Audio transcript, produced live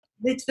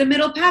It's the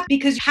middle path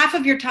because half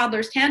of your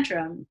toddler's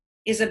tantrum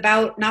is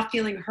about not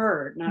feeling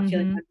heard, not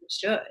feeling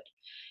understood.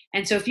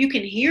 And so if you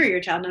can hear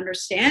your child and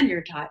understand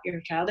your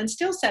child and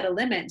still set a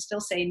limit and still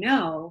say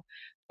no,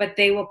 but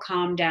they will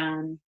calm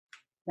down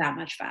that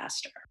much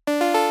faster.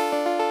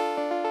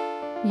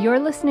 You're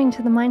listening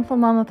to the Mindful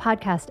Mama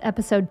podcast,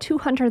 episode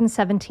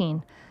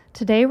 217.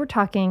 Today we're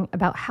talking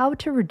about how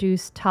to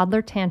reduce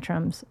toddler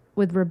tantrums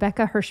with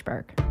Rebecca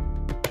Hirschberg.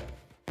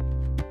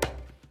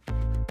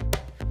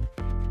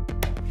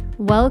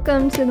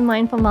 Welcome to the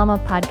Mindful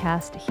Mama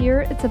podcast.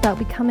 Here it's about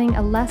becoming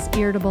a less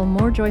irritable,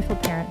 more joyful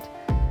parent.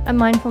 At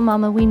Mindful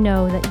Mama, we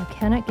know that you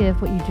cannot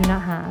give what you do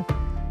not have.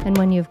 And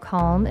when you have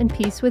calm and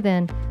peace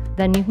within,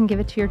 then you can give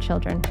it to your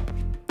children.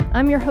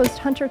 I'm your host,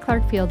 Hunter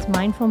Clark-Field's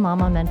Mindful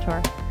Mama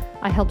mentor.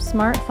 I help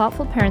smart,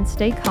 thoughtful parents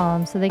stay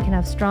calm so they can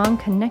have strong,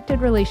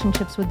 connected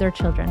relationships with their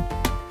children.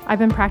 I've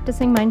been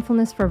practicing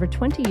mindfulness for over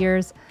 20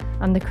 years.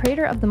 I'm the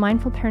creator of the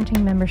Mindful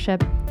Parenting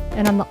Membership,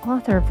 and I'm the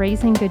author of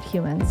Raising Good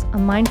Humans, a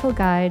mindful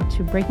guide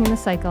to breaking the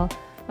cycle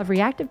of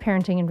reactive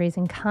parenting and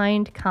raising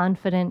kind,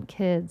 confident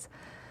kids.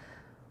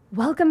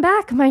 Welcome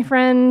back, my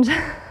friend.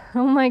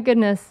 Oh my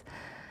goodness.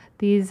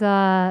 We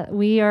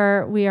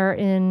are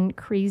in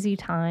crazy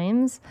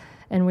times,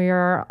 and we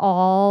are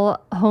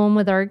all home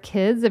with our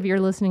kids. If you're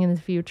listening in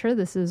the future,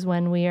 this is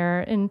when we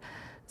are in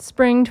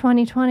spring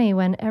 2020,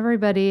 when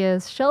everybody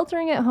is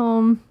sheltering at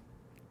home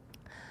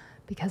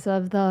because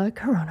of the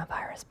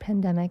coronavirus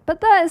pandemic.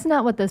 But that is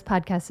not what this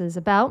podcast is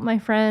about, my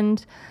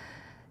friend.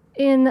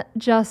 In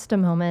just a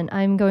moment,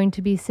 I'm going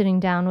to be sitting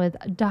down with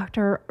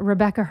Dr.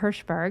 Rebecca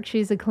Hirschberg.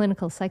 She's a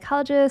clinical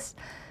psychologist,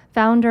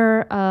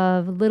 founder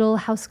of Little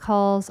House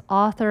Calls,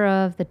 author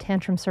of the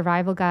Tantrum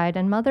Survival Guide,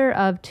 and mother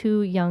of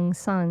 2 young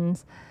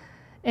sons.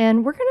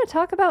 And we're going to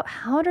talk about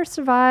how to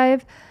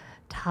survive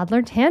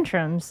toddler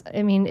tantrums.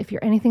 I mean, if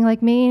you're anything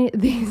like me,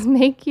 these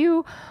make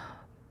you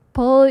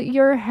pull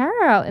your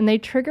hair out, and they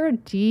trigger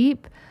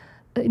deep,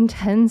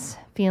 intense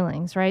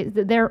feelings, right?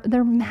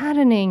 They're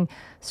maddening,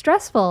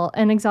 stressful,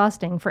 and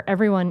exhausting for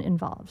everyone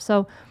involved.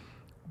 So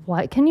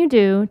what can you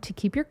do to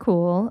keep your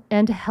cool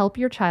and to help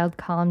your child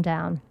calm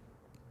down?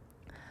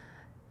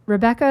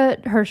 Rebecca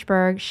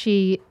Hirschberg,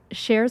 she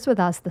shares with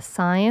us the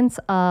science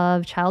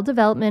of child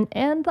development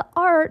and the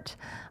art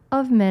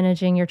of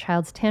managing your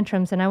child's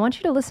tantrums. And I want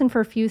you to listen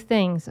for a few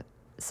things.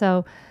 So I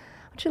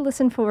want you to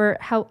listen for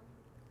how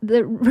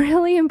the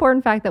really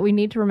important fact that we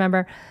need to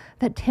remember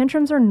that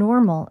tantrums are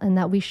normal and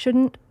that we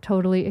shouldn't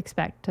totally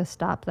expect to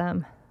stop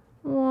them.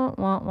 Wah,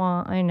 wah,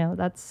 wah. I know,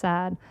 that's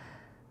sad,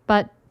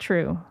 but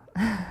true.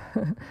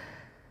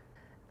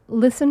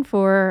 Listen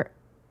for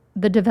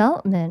the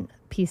development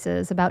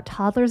pieces about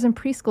toddlers and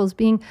preschools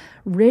being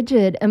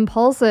rigid,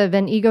 impulsive,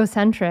 and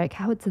egocentric.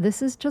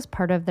 This is just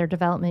part of their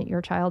development.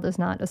 Your child is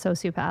not a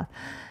sociopath.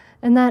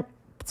 And that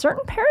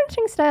certain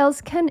parenting styles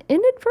can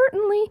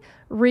inadvertently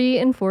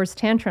reinforce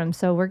tantrums.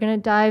 So we're going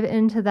to dive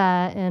into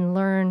that and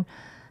learn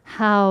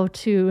how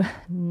to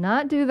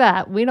not do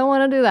that. We don't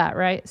want to do that,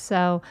 right?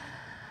 So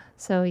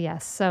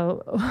yes.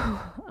 So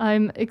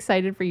I'm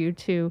excited for you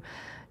to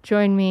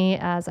join me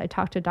as I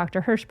talk to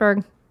Dr.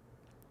 Hirschberg.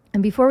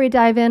 And before we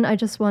dive in, I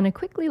just want to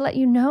quickly let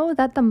you know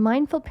that the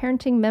Mindful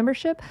Parenting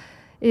Membership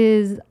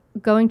is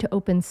going to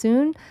open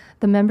soon.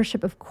 The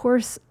membership, of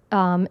course,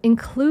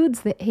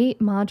 includes the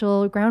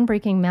 8-module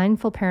groundbreaking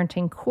mindful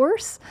parenting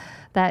course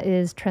that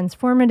is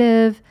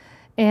transformative.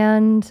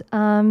 And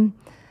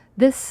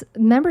this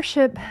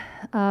membership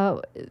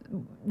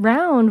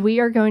round, we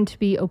are going to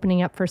be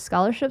opening up for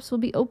scholarships. We'll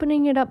be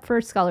opening it up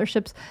for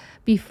scholarships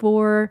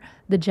before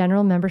the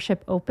general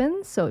membership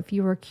opens. So if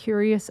you are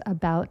curious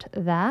about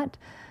that,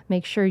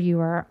 make sure you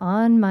are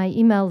on my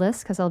email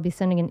list because I'll be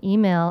sending an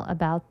email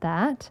about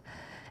that.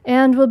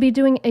 And we'll be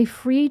doing a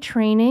free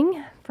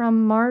training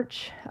from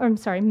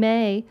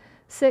May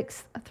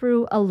 6th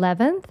through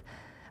 11th,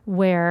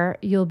 where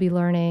you'll be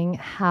learning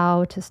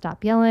how to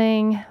stop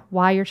yelling,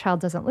 why your child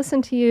doesn't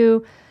listen to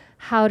you,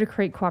 how to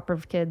create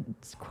cooperative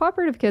kids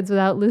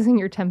without losing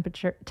your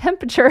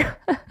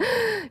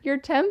your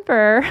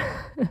temper,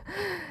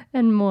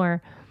 and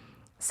more.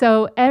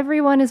 So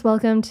everyone is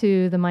welcome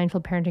to the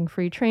Mindful Parenting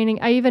free training.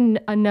 I even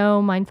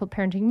know Mindful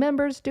Parenting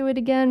members do it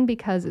again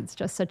because it's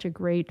just such a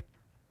great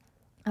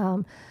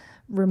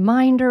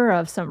reminder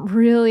of some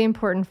really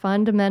important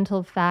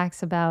fundamental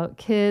facts about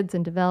kids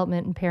and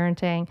development and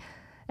parenting.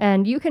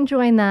 And you can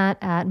join that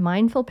at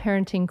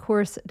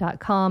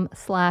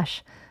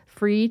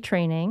mindfulparentingcourse.com/free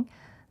training.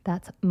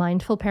 That's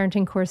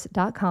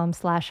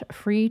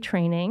mindfulparentingcourse.com/free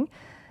training.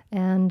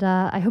 And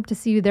I hope to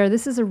see you there.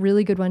 This is a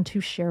really good one to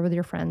share with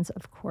your friends,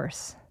 of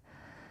course.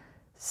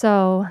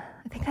 So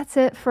I think that's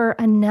it for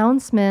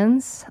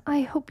announcements.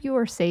 I hope you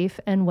are safe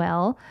and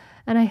well.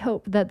 And I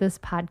hope that this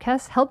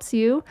podcast helps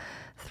you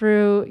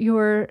through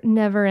your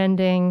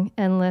never-ending,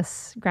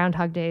 endless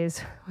Groundhog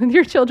Days with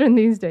your children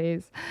these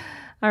days.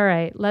 All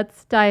right,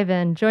 let's dive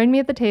in. Join me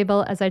at the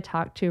table as I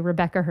talk to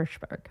Rebecca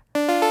Hirschberg.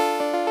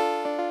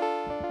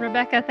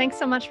 Rebecca, thanks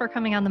so much for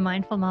coming on the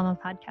Mindful Mama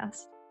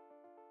podcast.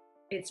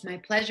 It's my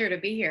pleasure to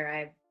be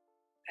here.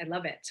 I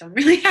love it. So I'm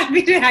really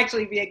happy to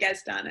actually be a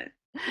guest on it.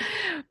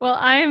 Well,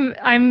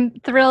 I'm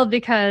thrilled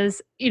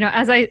because,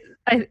 as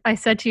I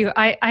said to you,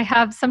 I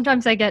have,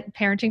 sometimes I get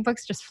parenting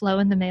books just flow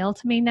in the mail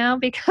to me now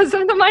because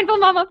of the Mindful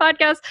Mama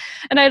podcast.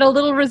 And I had a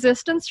little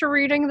resistance to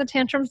reading the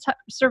Tantrums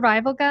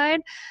Survival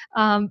Guide.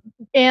 And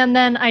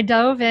then I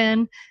dove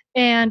in,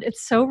 and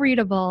it's so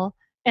readable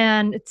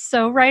and it's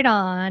so right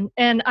on.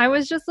 And I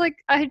was just like,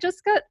 I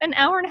just got an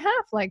hour and a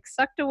half, like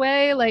sucked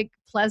away, like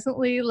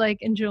pleasantly, like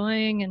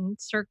enjoying and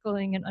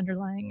circling and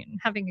underlying and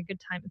having a good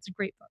time. It's a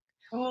great book.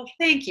 Well,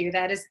 thank you.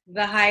 That is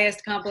the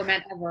highest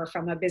compliment ever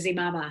from a busy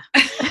mama.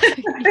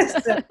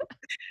 So,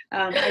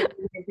 I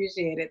really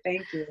appreciate it.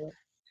 Thank you.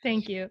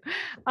 Thank you.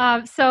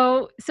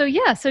 So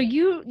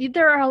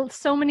there are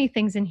so many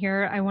things in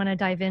here I want to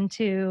dive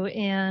into,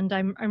 and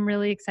I'm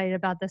really excited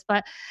about this.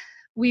 But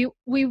we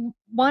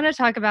want to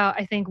talk about,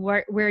 I think,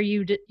 where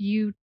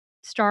you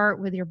start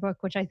with your book,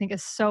 which I think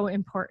is so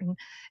important,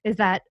 is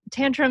that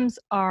tantrums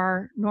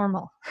are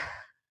normal.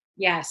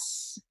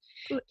 Yes.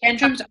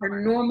 Tantrums are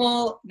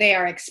normal. They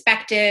are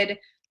expected.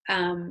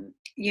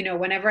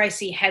 Whenever I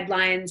see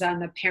headlines on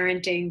the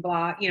parenting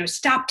blog,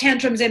 stop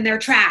tantrums in their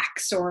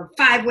tracks or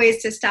 5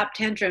 ways to stop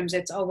tantrums,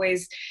 it's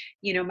always,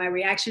 my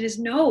reaction is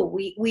no.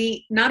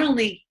 We not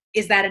only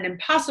is that an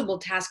impossible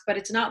task, but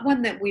it's not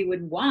one that we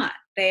would want.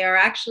 They are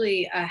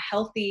actually a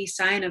healthy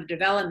sign of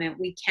development.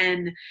 We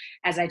can,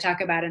 as I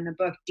talk about in the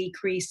book,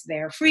 decrease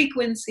their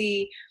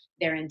frequency,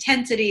 their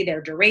intensity,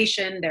 their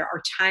duration. There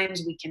are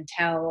times we can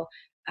tell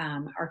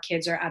our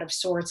kids are out of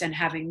sorts and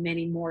having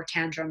many more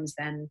tantrums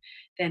than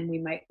we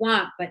might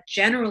want. But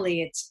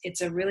generally,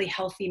 it's a really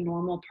healthy,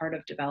 normal part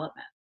of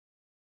development.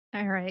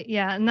 All right.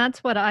 Yeah. And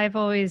that's what I've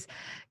always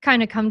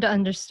kind of come to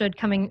understood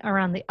coming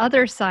around the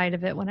other side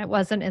of it, when I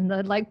wasn't in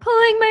the like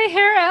pulling my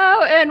hair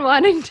out and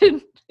wanting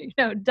to,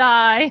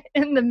 die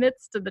in the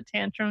midst of the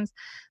tantrums.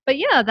 But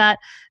yeah, that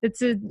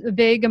it's a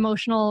big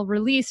emotional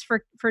release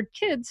for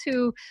kids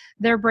who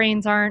their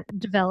brains aren't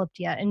developed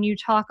yet. And you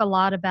talk a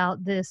lot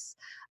about this,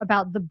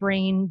 about the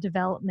brain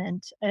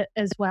development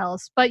as well.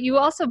 But you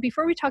also,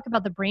 before we talk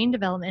about the brain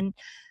development,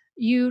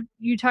 you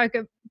talk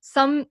of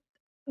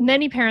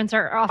many parents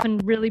are often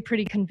really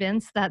pretty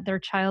convinced that their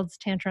child's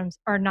tantrums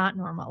are not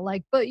normal.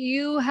 Like, but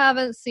you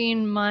haven't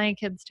seen my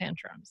kid's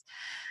tantrums.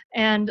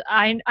 And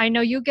I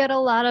know you get a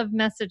lot of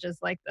messages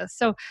like this.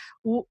 So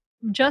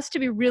just to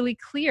be really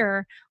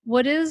clear,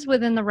 what is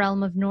within the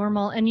realm of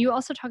normal? And you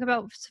also talk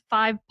about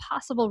 5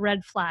 possible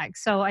red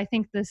flags. So I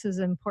think this is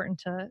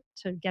important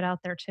to get out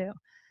there too.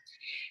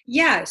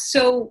 Yeah.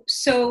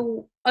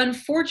 So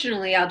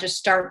unfortunately, I'll just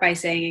start by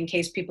saying, in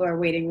case people are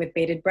waiting with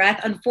bated breath,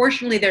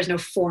 unfortunately, there's no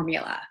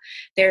formula.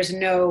 There's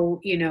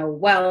no,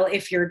 well,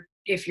 if your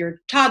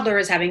toddler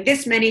is having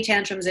this many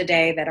tantrums a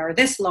day that are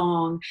this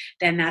long,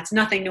 then that's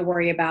nothing to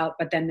worry about.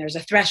 But then there's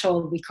a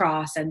threshold we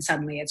cross and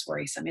suddenly it's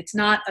worrisome. It's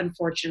not,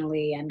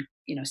 unfortunately, and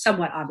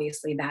somewhat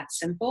obviously that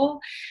simple.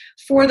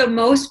 For the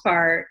most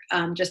part,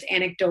 just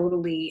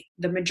anecdotally,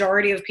 the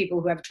majority of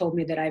people who have told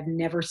me that I've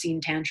never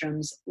seen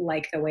tantrums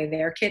like the way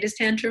their kid is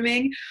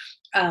tantruming,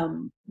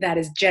 that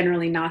is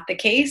generally not the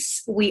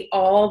case. We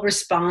all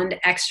respond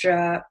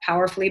extra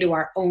powerfully to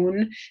our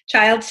own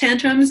child's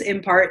tantrums,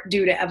 in part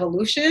due to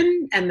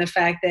evolution and the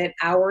fact that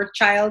our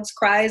child's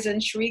cries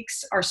and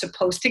shrieks are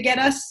supposed to get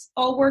us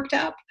all worked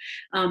up.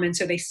 And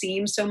so they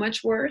seem so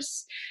much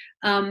worse.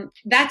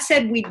 That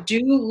said, we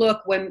do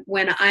look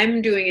when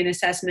I'm doing an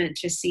assessment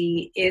to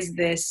see, is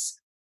this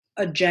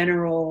a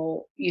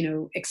general,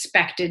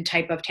 expected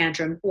type of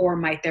tantrum, or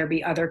might there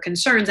be other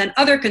concerns? And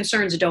other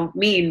concerns don't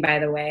mean, by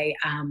the way,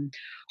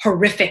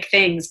 horrific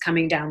things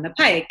coming down the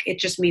pike. It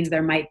just means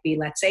there might be,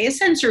 let's say, a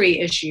sensory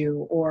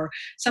issue or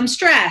some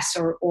stress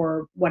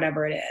or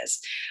whatever it is.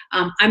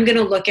 I'm going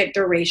to look at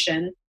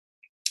duration.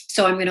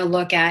 So I'm going to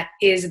look at,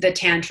 is the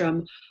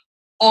tantrum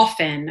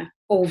often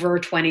over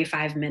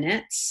 25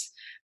 minutes?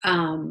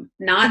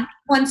 Not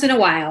once in a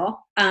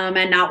while,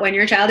 and not when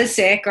your child is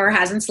sick or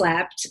hasn't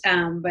slept,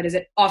 but is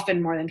it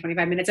often more than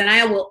 25 minutes? And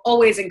I will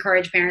always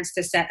encourage parents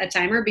to set a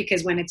timer,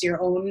 because when it's your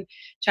own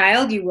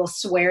child, you will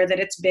swear that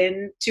it's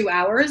been 2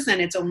 hours and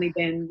it's only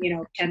been,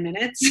 10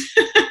 minutes.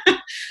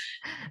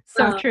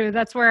 So true.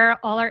 That's where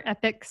all our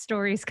epic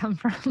stories come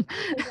from.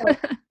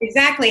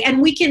 Exactly.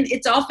 And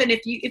it's often,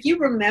 if you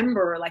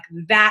remember like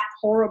that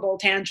horrible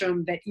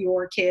tantrum that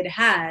your kid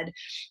had,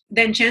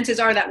 then chances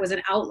are that was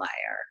an outlier.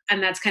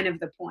 And that's kind of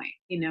the point.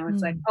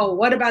 It's like, oh,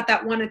 what about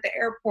that one at the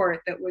airport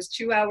that was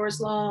 2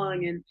 hours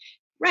long? And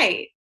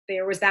right,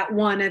 there was that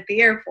one at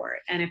the airport.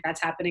 And if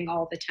that's happening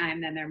all the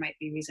time, then there might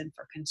be reason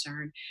for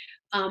concern.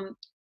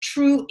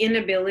 True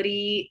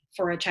inability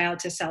for a child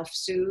to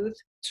self-soothe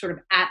sort of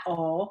at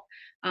all.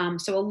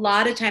 So a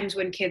lot of times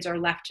when kids are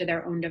left to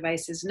their own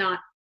devices, not,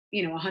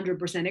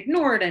 100%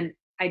 ignored, and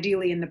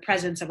ideally in the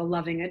presence of a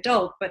loving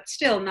adult, but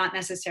still not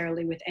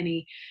necessarily with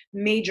any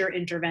major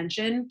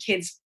intervention,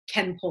 kids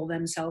can pull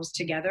themselves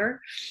together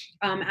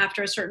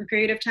after a certain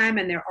period of time.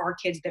 And there are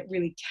kids that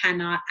really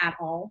cannot at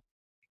all.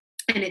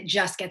 And it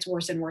just gets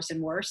worse and worse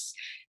and worse.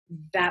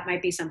 That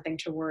might be something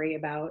to worry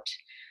about.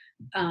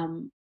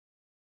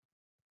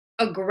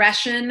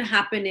 aggression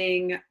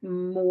happening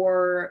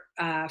more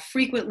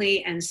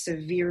frequently and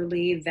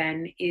severely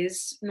than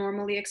is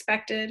normally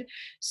expected.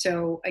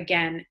 So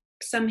again,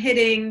 some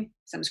hitting,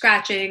 some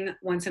scratching,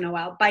 once in a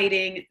while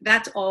biting,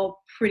 that's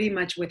all pretty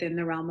much within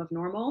the realm of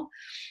normal. Yeah.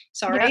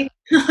 Sorry.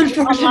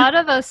 A lot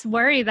of us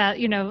worry that,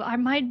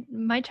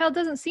 my child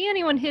doesn't see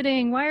anyone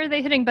hitting. Why are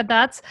they hitting? But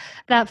that's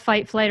that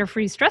fight, flight, or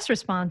freeze stress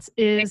response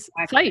is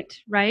Exactly. fight,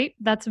 right?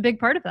 That's a big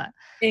part of that.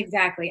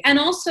 Exactly. And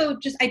also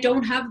just, I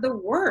don't have the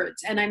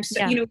words. And I'm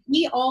so, Yeah.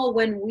 we all,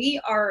 when we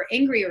are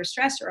angry or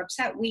stressed or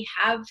upset, we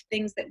have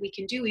things that we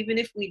can do, even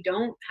if we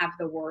don't have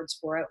the words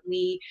for it.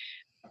 We,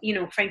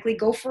 frankly,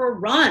 go for a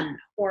run,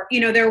 or,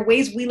 there are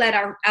ways we let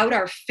out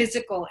our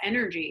physical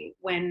energy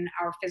when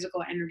our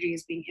physical energy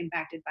is being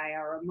impacted by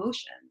our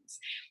emotions.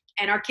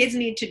 And our kids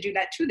need to do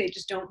that too. They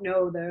just don't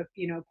know the,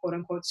 quote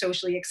unquote,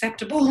 socially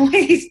acceptable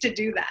ways to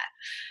do that.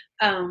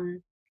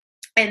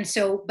 And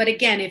so, but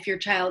again, if your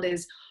child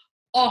is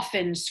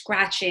often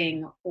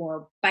scratching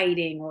or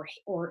biting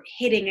or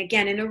hitting,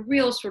 again in a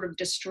real sort of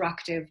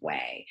destructive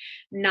way,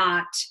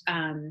 not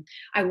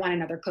I want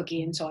another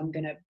cookie and so I'm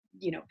going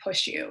to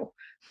push you,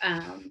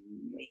 um,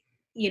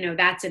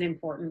 that's an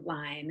important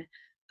line.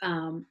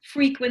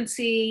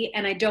 Frequency,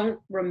 and I don't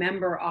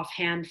remember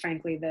offhand,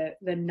 frankly,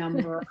 the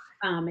number.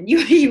 And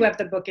you have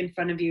the book in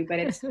front of you, but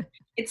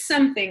it's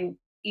something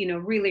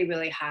really,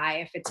 really high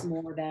if it's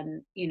more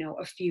than,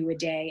 a few a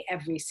day,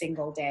 every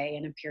single day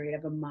in a period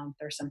of a month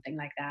or something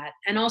like that.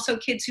 And also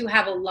kids who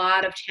have a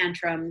lot of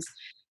tantrums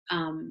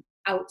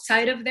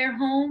outside of their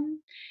home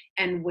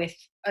and with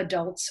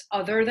adults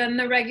other than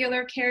the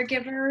regular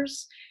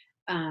caregivers.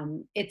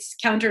 It's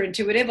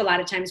counterintuitive. A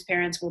lot of times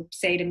parents will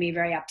say to me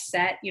very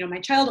upset, my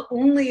child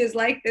only is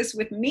like this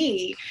with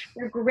me.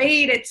 They're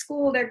great at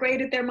school. They're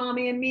great at their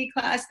mommy and me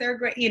class. They're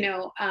great,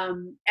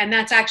 and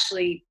that's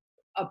actually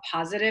a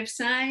positive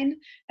sign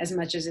as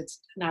much as it's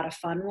not a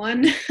fun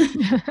one.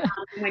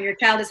 When your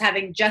child is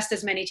having just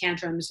as many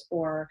tantrums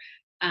or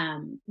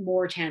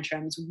more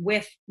tantrums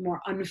with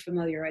more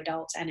unfamiliar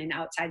adults and in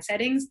outside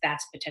settings,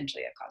 that's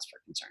potentially a cause for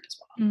concern as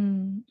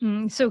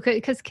well. So,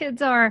 because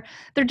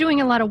they're doing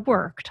a lot of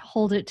work to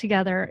hold it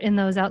together in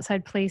those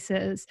outside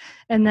places.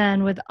 And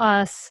then with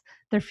us,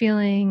 they're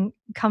feeling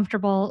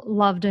comfortable,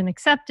 loved, and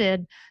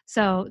accepted,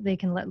 so they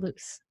can let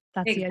loose.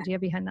 That's the idea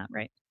behind that,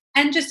 right?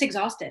 And just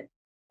exhausted.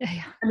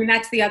 Yeah. I mean,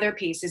 that's the other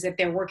piece, is if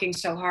they're working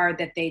so hard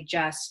that they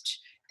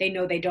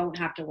know they don't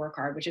have to work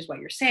hard, which is what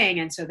you're saying.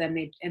 And so then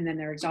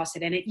they're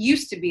exhausted. And it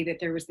used to be that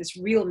there was this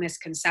real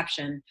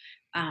misconception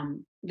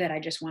that I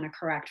just want to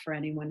correct for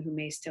anyone who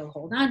may still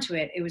hold on to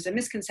it. It was a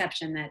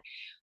misconception that,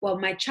 well,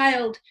 my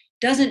child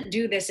doesn't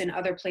do this in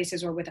other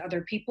places or with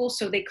other people,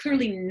 so they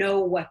clearly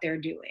know what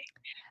they're doing.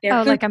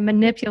 Like a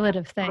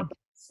manipulative thing.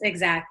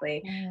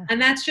 Exactly. Yeah.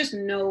 And that's just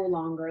no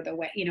longer the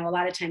way, a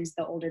lot of times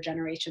the older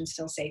generations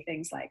still say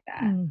things like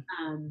that.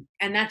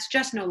 And that's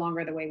just no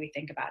longer the way we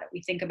think about it.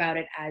 We think about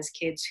it as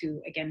kids who,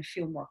 again,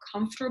 feel more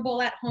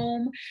comfortable at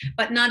home,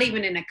 but not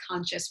even in a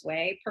conscious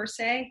way per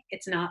se.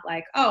 It's not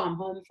like, oh, I'm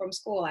home from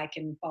school, I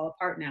can fall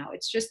apart now.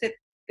 It's just that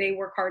they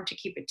work hard to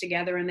keep it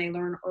together and they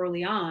learn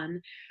early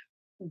on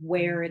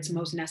where it's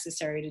most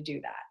necessary to do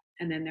that.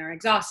 And then they're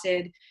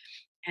exhausted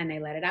and they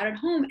let it out at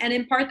home. And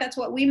in part, that's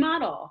what we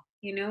model.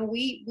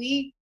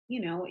 We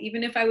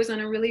even if I was in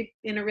a really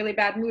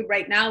bad mood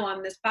right now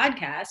on this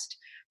podcast,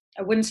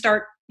 I wouldn't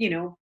start,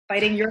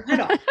 biting your head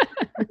off.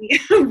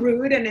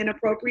 Rude and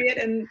inappropriate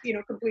and,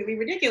 completely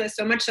ridiculous,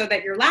 so much so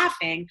that you're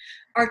laughing.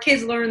 Our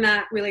kids learn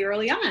that really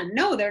early on.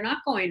 No, they're not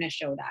going to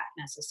show that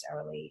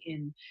necessarily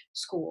in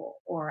school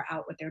or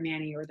out with their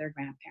nanny or their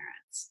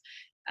grandparents.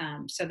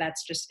 So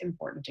that's just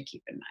important to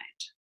keep in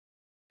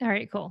mind. All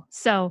right, cool.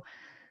 So,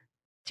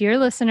 dear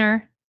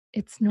listener,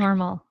 it's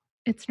normal.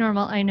 It's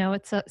normal. I know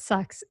it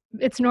sucks.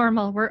 It's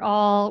normal. We're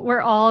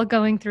all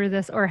going through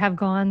this or have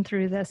gone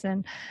through this,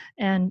 and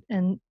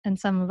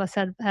some of us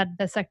had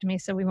vasectomy,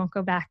 so we won't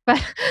go back.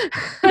 But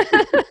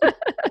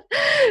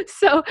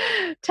so,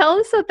 tell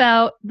us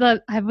about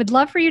I would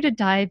love for you to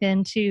dive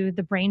into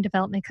the brain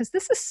development, because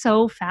this is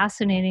so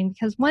fascinating.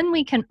 Because when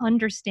we can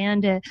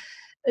understand it,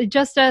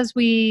 just as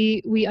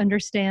we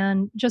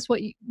understand just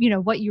what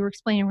what you were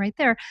explaining right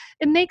there,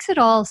 it makes it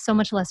all so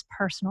much less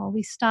personal.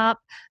 We stop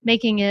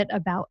making it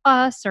about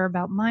us or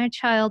about my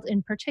child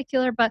in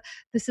particular, but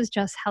this is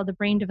just how the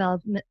brain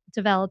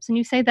develops. And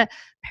you say that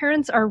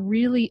parents are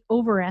really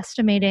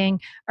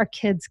overestimating our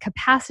kids'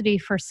 capacity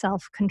for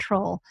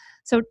self-control.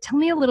 So tell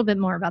me a little bit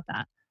more about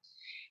that.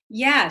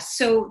 Yeah,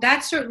 so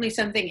that's certainly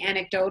something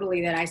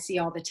anecdotally that I see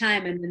all the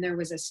time. And then there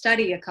was a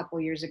study a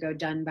couple years ago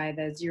done by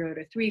the 0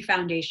 to 3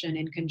 Foundation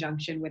in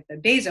conjunction with the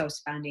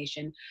Bezos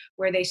Foundation,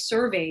 where they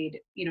surveyed,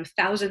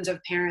 thousands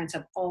of parents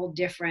of all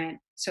different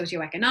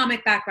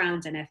socioeconomic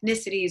backgrounds and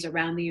ethnicities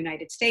around the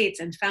United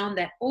States, and found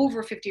that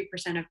over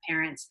 50% of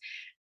parents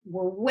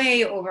were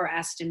way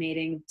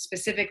overestimating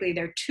specifically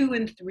their 2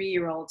 and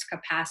 3-year-olds'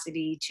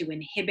 capacity to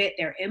inhibit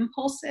their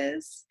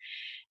impulses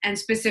and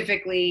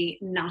specifically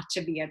not to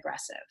be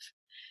aggressive.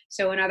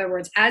 So in other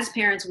words, as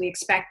parents, we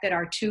expect that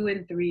our 2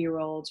 and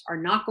 3-year-olds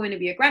are not going to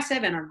be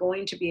aggressive and are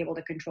going to be able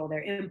to control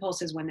their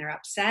impulses when they're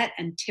upset.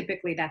 And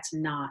typically that's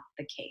not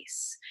the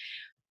case.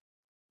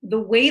 The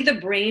way the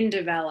brain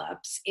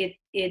develops, it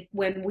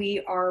when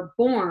we are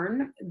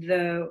born,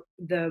 the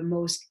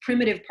most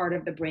primitive part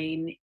of the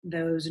brain,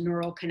 those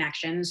neural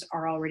connections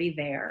are already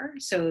there.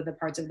 So the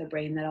parts of the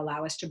brain that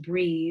allow us to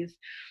breathe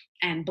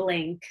and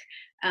blink,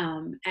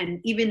 and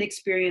even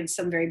experience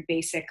some very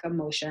basic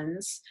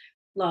emotions,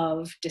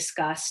 love,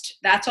 disgust,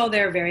 that's all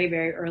there very,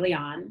 very early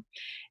on.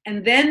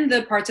 And then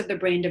the parts of the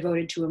brain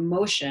devoted to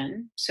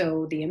emotion,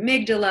 so the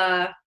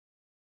amygdala,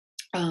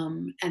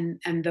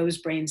 and those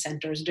brain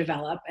centers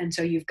develop. And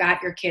so you've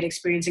got your kid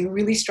experiencing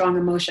really strong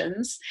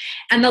emotions.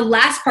 And the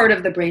last part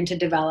of the brain to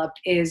develop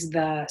is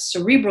the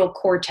cerebral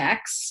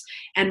cortex.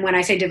 And when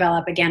I say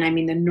develop, again, I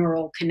mean the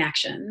neural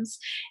connections.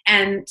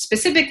 And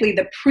specifically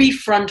the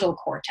prefrontal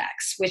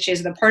cortex, which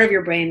is the part of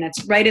your brain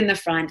that's right in the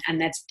front and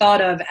that's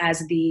thought of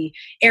as the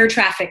air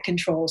traffic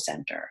control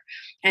center.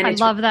 And I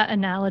love that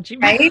analogy.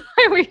 Right?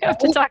 We have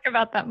to talk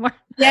about that more.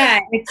 Yeah,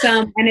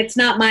 and it's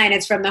not mine.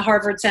 It's from the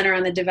Harvard Center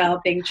on the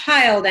Developing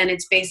Child, and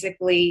it's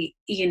basically,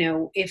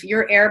 if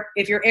your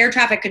air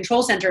traffic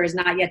control center is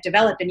not yet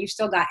developed, and you've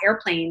still got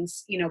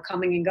airplanes,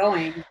 coming and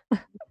going,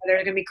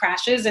 there's going to be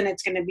crashes, and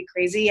it's going to be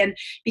crazy. And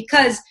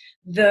because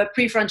the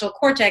prefrontal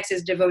cortex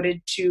is devoted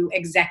to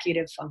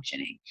executive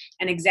functioning,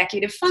 and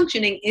executive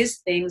functioning is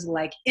things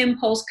like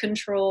impulse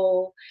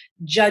control,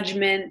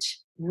 judgment,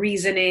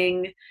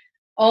 reasoning.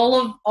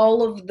 All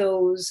of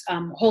those,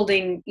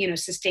 holding,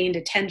 sustained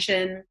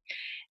attention,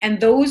 and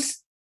those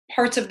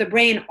parts of the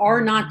brain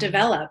are not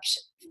developed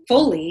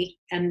fully,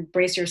 and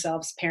brace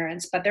yourselves,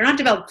 parents, but they're not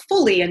developed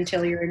fully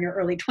until you're in your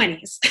early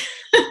 20s.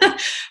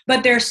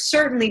 But they're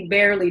certainly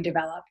barely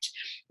developed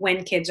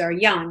when kids are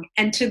young.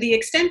 And to the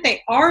extent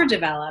they are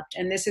developed,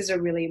 and this is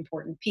a really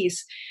important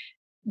piece,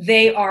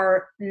 they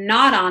are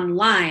not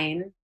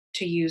online,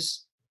 to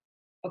use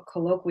a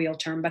colloquial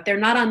term, but they're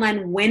not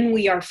online when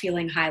we are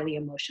feeling highly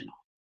emotional.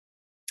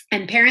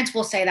 And parents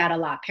will say that a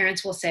lot.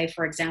 Parents will say,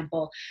 for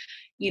example,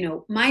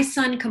 my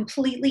son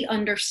completely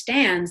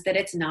understands that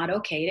it's not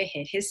okay to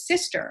hit his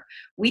sister.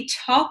 We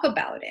talk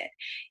about it.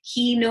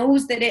 He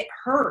knows that it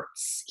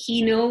hurts.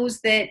 He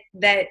knows that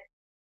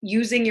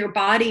using your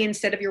body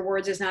instead of your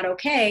words is not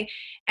okay.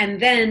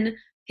 And then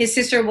his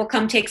sister will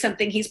come take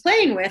something he's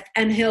playing with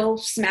and he'll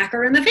smack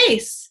her in the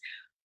face.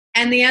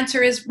 And the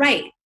answer is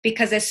right.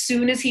 Because as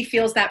soon as he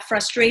feels that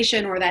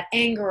frustration or that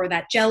anger or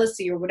that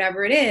jealousy or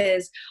whatever it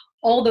is,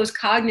 all those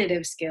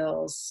cognitive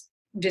skills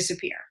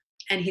disappear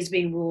and he's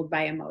being ruled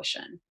by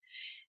emotion.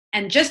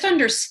 And just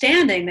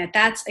understanding that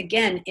that's,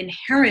 again,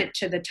 inherent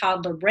to the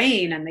toddler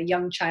brain and the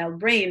young child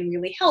brain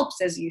really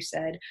helps, as you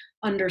said,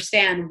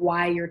 understand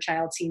why your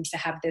child seems to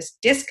have this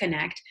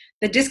disconnect.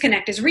 The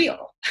disconnect is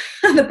real.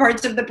 The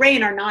parts of the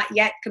brain are not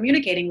yet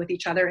communicating with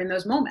each other in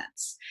those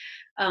moments.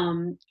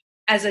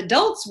 As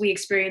adults, we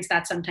experience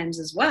that sometimes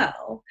as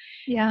well.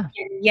 Yeah.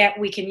 And yet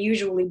we can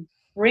usually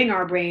bring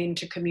our brain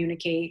to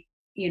communicate,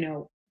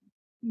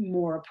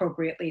 more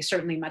appropriately,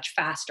 certainly much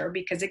faster,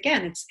 because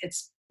again,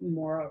 it's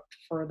more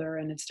further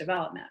in its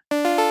development.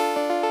 I'd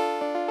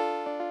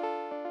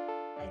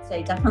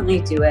say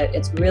definitely do it.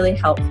 It's really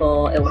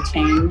helpful. It will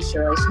change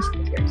your relationship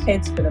with your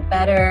kids for the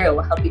better. It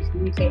will help you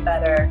communicate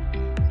better.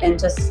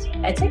 And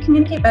I'd say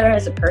communicate better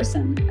as a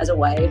person, as a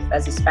wife,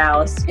 as a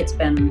spouse. It's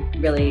been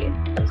really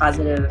a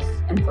positive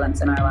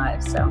influence in our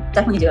lives. So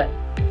definitely do it.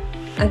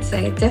 I'd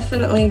say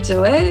definitely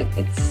do it.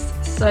 It's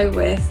so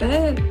worth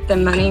it. The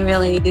money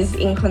really is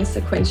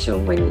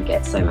inconsequential when you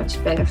get so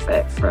much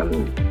benefit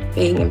from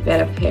being a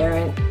better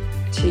parent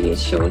to your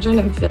children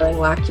and feeling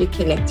like you're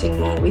connecting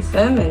more with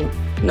them and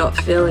not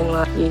feeling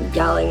like you're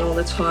yelling all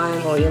the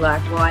time or you're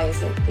like, why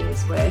isn't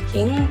things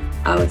working?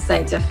 I would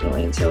say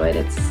definitely do it.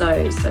 It's so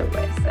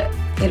worth it.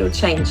 It'll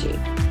change you.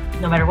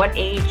 No matter what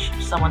age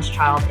someone's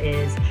child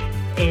is,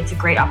 it's a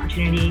great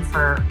opportunity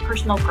for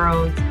personal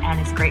growth and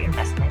it's a great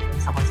investment in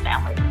someone's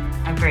family.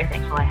 I'm very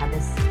thankful I had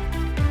this.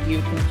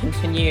 You can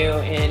continue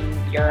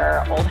in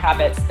your old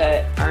habits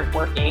that aren't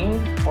working,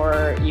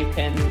 or you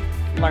can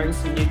learn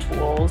some new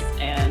tools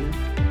and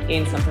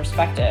gain some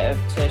perspective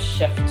to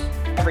shift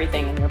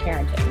everything in your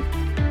parenting.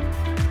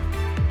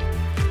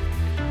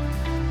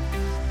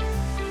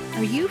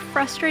 Are you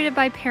frustrated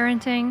by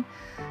parenting?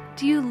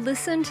 Do you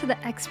listen to the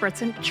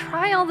experts and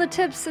try all the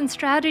tips and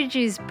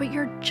strategies, but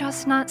you're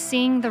just not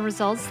seeing the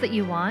results that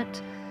you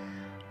want?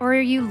 Or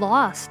are you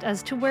lost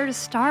as to where to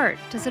start?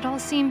 Does it all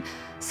seem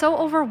so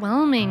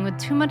overwhelming with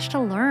too much to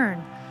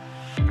learn?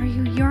 Are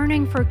you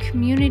yearning for a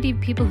community of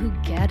people who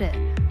get it,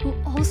 who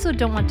also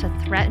don't want to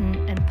threaten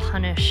and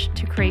punish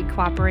to create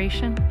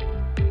cooperation?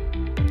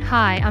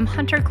 Hi, I'm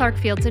Hunter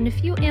Clark-Fields, and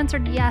if you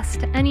answered yes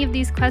to any of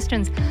these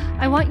questions,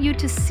 I want you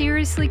to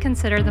seriously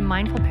consider the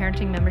Mindful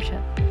Parenting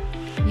membership.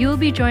 You'll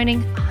be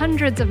joining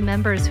hundreds of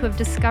members who have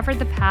discovered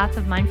the path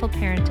of mindful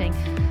parenting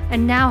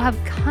and now have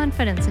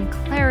confidence and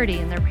clarity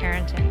in their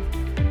parenting.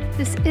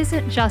 This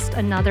isn't just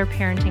another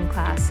parenting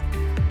class.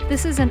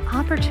 This is an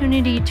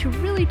opportunity to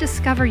really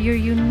discover your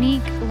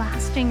unique,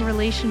 lasting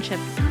relationship,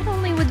 not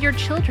only with your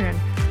children,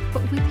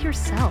 but with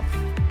yourself.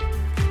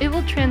 It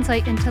will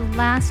translate into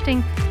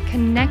lasting,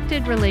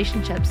 connected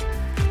relationships,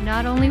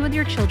 not only with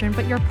your children,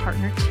 but your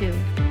partner too.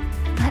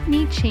 Let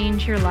me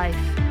change your life.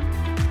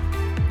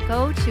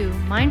 Go to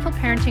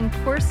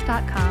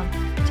mindfulparentingcourse.com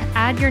to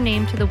add your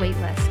name to the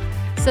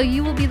waitlist, so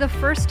you will be the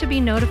first to be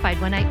notified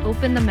when I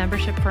open the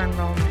membership for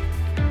enrollment.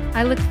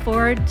 I look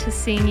forward to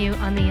seeing you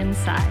on the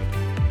inside.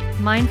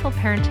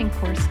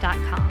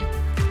 mindfulparentingcourse.com.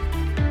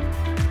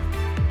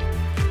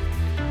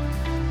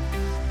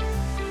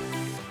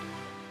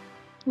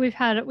 We've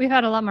had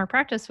a lot more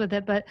practice with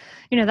it, but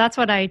that's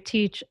what I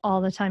teach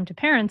all the time to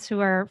parents who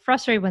are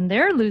frustrated when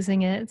they're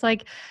losing it. It's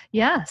like,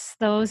 yes,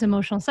 those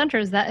emotional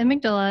centers, that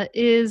amygdala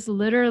is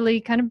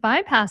literally kind of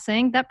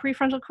bypassing that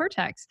prefrontal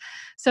cortex.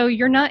 So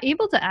you're not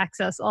able to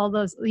access all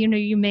those,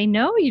 you may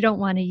know you don't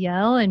want to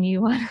yell and you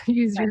want to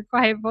use your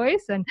quiet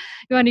voice and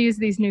you want to use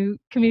these new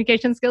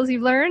communication skills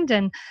you've learned.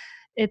 And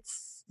it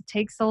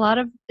takes a lot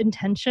of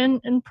intention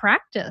and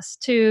practice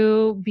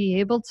to be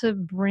able to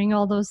bring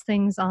all those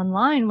things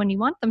online when you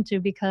want them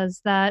to,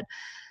 because that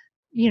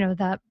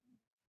amygdala,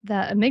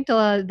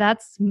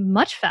 that's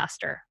much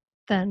faster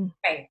than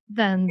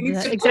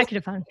the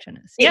executive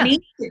function is. It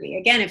needs to be.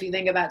 Again, if you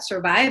think about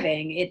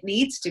surviving, it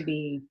needs to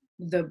be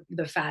the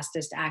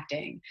fastest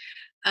acting.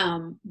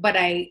 But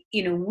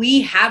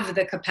we have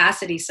the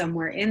capacity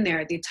somewhere in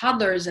there. The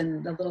toddlers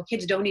and the little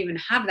kids don't even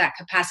have that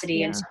capacity.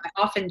 Yeah. And so I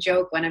often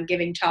joke when I'm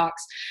giving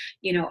talks,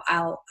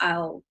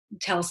 I'll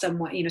tell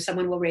someone,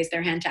 someone will raise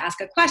their hand to ask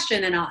a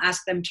question and I'll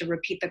ask them to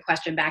repeat the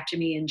question back to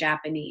me in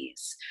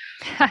Japanese.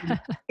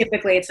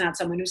 Typically it's not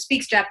someone who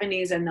speaks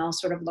Japanese and they'll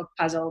sort of look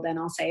puzzled and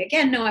I'll say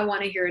again, no, I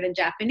want to hear it in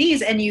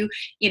Japanese. And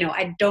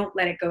I don't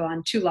let it go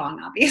on too long,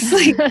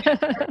 obviously.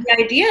 The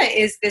idea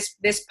is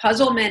this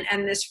puzzlement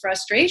and this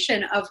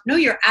frustration of, no,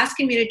 you're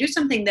asking me to do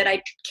something that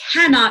I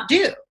cannot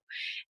do.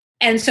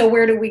 And so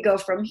where do we go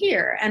from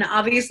here? And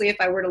obviously, if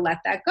I were to let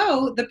that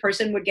go, the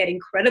person would get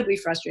incredibly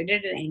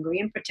frustrated and angry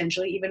and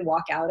potentially even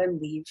walk out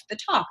and leave the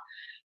talk.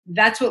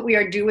 That's what we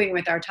are doing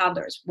with our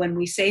toddlers when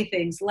we say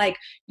things like,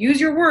 use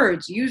your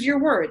words,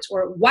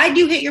 or why do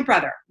you hit your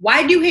brother?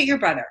 Why do you hit your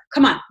brother?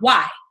 Come on,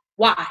 why?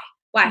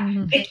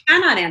 Mm-hmm. They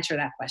cannot answer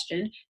that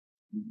question.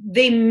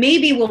 They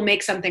maybe will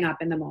make something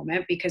up in the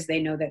moment because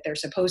they know that they're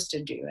supposed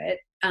to do it.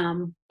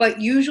 But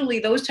usually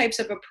those types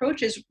of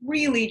approaches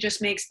really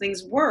just makes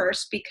things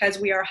worse because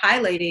we are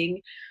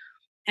highlighting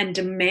and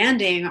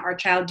demanding our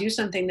child do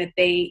something that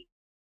they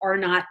are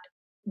not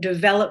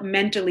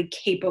developmentally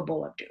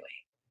capable of doing.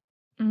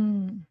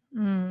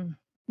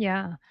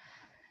 Yeah.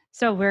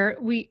 So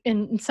we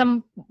in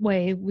some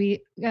way,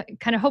 we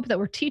kind of hope that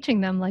we're teaching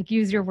them, like,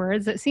 use your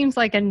words. It seems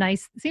like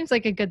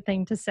a good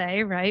thing to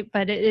say, right?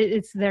 But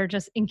they're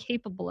just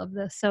incapable of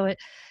this. So it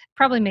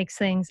probably makes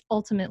things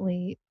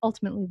ultimately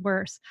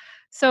worse.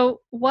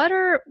 So what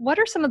are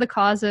some of the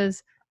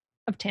causes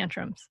of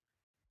tantrums?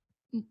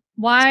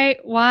 Why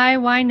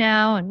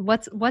now? And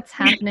what's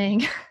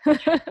happening?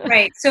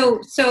 Right.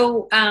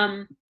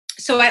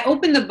 So I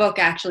opened the book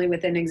actually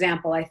with an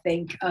example, I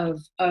think,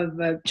 of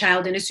a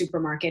child in a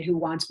supermarket who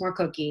wants more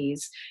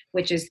cookies,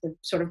 which is the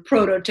sort of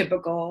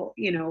prototypical,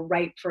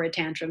 ripe for a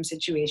tantrum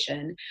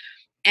situation.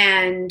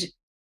 And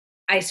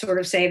I sort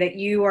of say that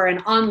you are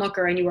an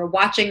onlooker and you are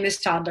watching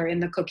this toddler in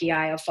the cookie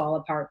aisle fall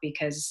apart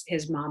because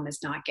his mom is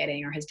not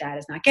getting, or his dad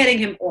is not getting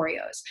him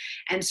Oreos.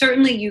 And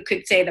certainly you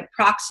could say the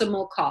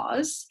proximal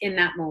cause in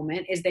that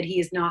moment is that he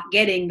is not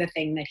getting the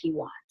thing that he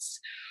wants.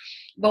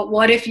 But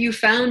what if you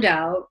found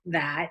out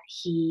that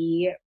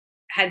he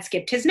had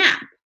skipped his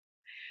nap?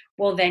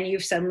 Well, then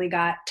you've suddenly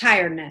got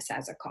tiredness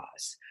as a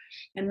cause.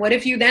 And what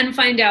if you then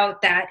find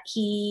out that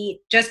he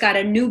just got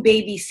a new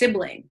baby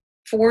sibling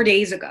 4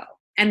 days ago,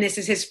 and this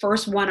is his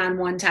first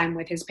one-on-one time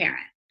with his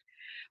parent?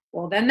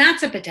 Well, then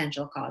that's a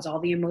potential cause, all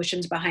the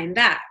emotions behind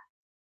that.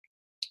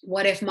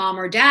 What if mom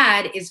or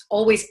dad is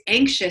always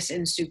anxious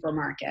in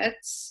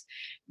supermarkets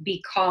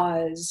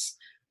because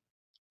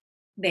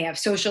they have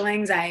social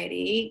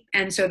anxiety,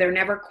 and so they're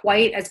never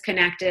quite as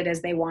connected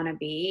as they want to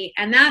be,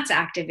 and that's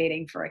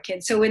activating for a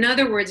kid. So in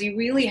other words, you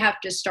really have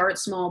to start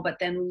small, but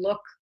then look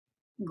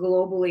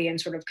globally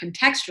and sort of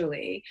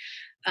contextually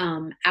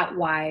at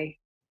why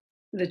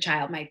the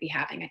child might be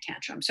having a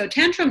tantrum. So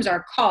tantrums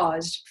are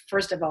caused,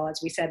 first of all,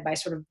 as we said, by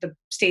sort of the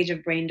stage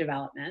of brain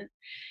development.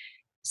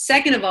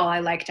 Second of all, I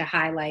like to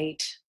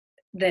highlight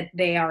that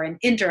they are an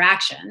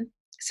interaction.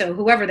 So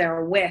whoever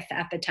they're with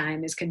at the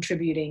time is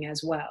contributing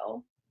as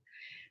well.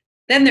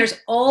 Then there's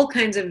all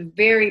kinds of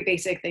very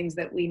basic things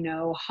that we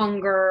know: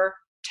 hunger,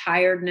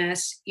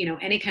 tiredness,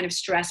 any kind of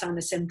stress on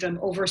the system,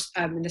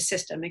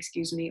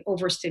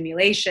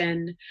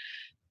 overstimulation,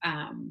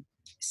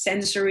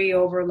 sensory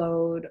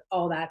overload,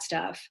 all that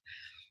stuff.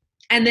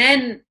 And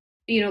then,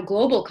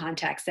 global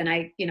context. And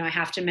I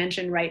have to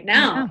mention right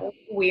now,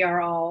 we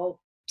are all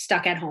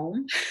stuck at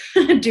home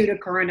due to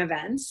current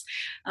events.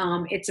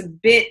 It's a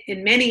bit,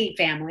 in many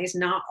families,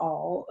 not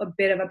all, a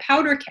bit of a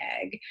powder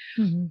keg.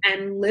 Mm-hmm.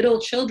 And little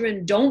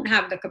children don't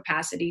have the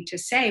capacity to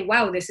say,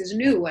 wow, this is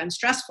new and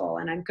stressful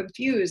and I'm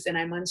confused and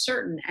I'm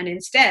uncertain. And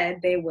instead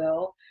they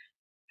will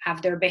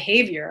have their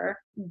behavior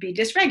be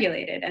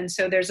dysregulated. And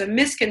so there's a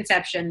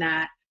misconception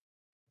that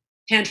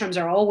tantrums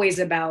are always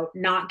about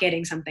not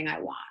getting something I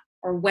want,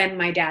 or when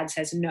my dad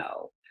says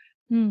no.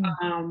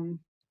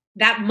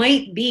 That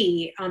might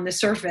be on the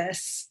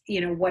surface,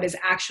 what is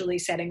actually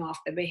setting off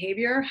the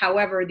behavior.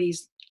 However,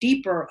 these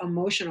deeper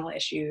emotional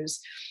issues,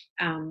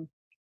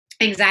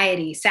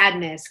 anxiety,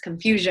 sadness,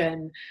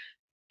 confusion,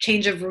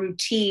 change of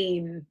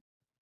routine,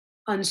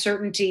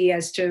 uncertainty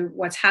as to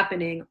what's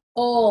happening,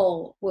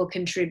 all will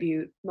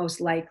contribute most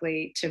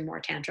likely to more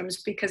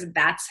tantrums, because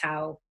that's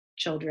how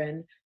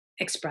children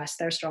express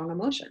their strong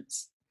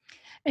emotions.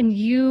 And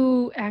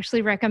you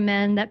actually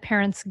recommend that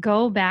parents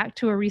go back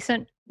to a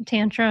recent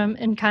tantrum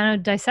and kind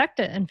of dissect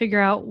it and figure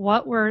out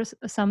what were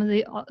some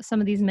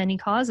of these many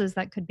causes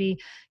that could be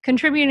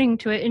contributing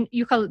to it. And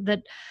you call it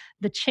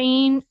the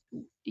chain.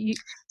 It's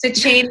a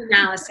chain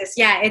analysis.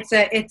 Yeah,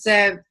 it's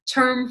a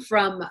term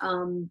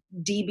from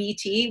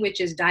DBT,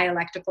 which is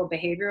dialectical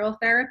behavioral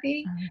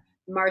therapy.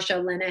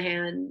 Marsha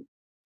Linehan.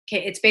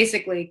 It's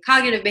basically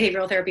cognitive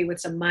behavioral therapy with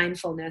some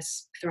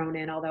mindfulness thrown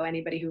in, although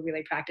anybody who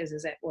really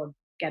practices it will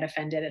get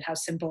offended at how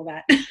simple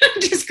that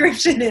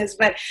description is.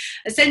 But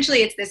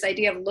essentially it's this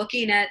idea of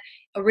looking at,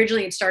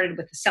 originally it started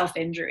with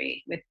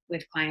self-injury,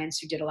 with clients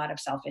who did a lot of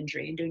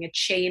self-injury, and doing a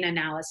chain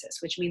analysis,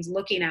 which means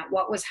looking at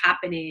what was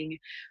happening,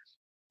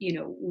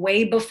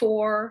 way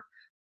before,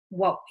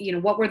 what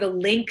were the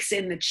links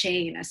in the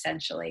chain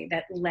essentially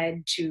that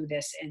led to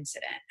this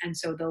incident. And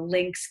so the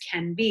links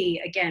can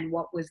be, again,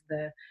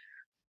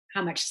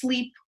 how much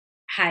sleep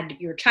had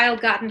your child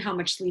gotten? How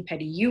much sleep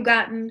had you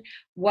gotten?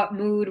 What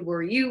mood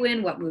were you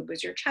in? What mood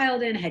was your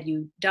child in? Had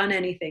you done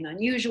anything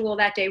unusual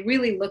that day?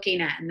 Really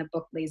looking at, and the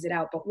book lays it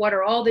out, but what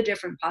are all the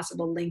different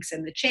possible links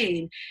in the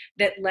chain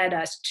that led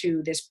us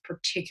to this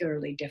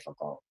particularly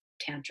difficult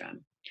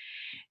tantrum?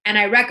 And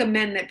I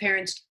recommend that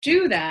parents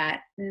do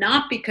that,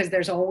 not because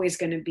there's always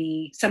going to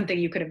be something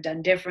you could have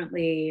done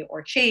differently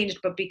or changed,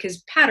 but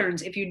because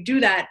patterns, if you do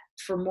that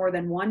for more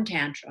than one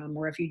tantrum,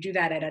 or if you do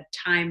that at a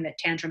time that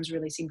tantrums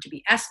really seem to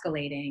be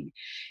escalating,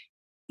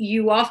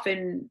 you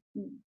often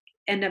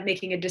end up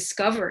making a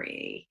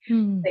discovery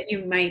that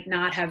you might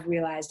not have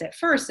realized at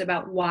first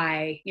about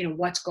why,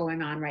 what's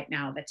going on right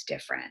now that's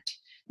different.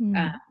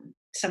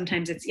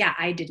 Sometimes it's,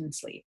 I didn't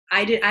sleep.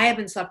 I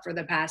haven't slept for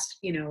the past,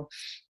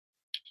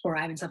 or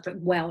I haven't slept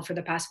well for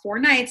the past 4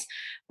 nights.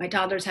 My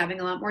toddler's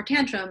having a lot more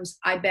tantrums.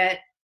 I bet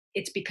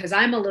it's because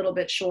I'm a little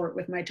bit short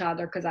with my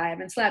toddler because I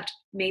haven't slept.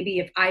 Maybe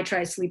if I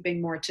try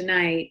sleeping more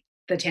tonight,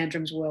 the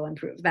tantrums will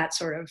improve. That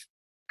sort of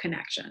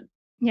connection.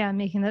 Yeah,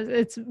 making that,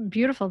 it's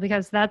beautiful,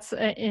 because that's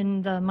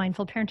in the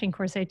mindful parenting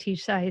course I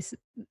teach. I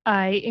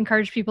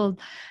encourage people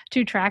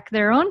to track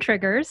their own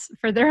triggers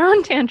for their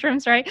own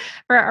tantrums, right?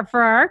 For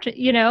our,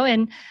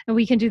 and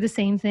we can do the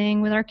same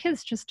thing with our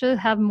kids, just to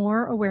have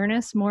more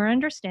awareness, more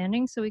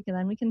understanding, so we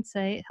can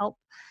help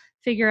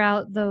figure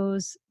out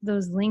those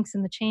links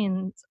in the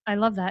chains. I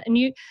love that. And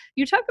you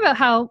talk about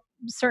how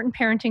certain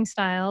parenting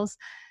styles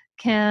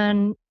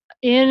can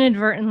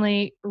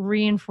inadvertently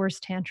reinforce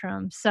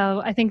tantrums.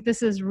 So I think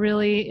this is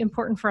really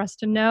important for us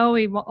to know.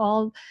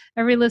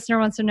 Every listener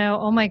wants to know,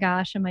 oh my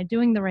gosh, am I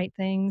doing the right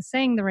things,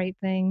 saying the right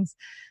things?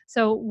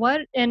 So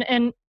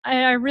and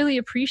I really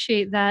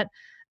appreciate that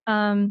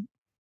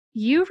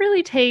you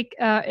really take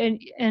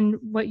and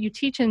what you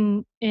teach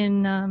in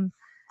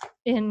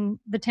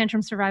the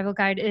Tantrum Survival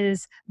Guide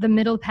is the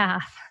middle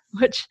path,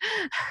 which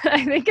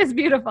I think is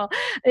beautiful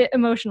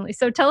emotionally.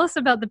 So tell us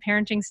about the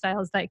parenting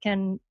styles that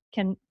can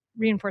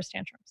reinforce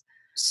tantrums.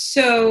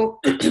 So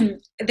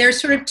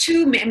there's sort of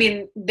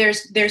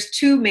there's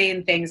two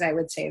main things I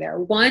would say there.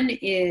 One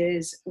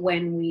is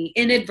when we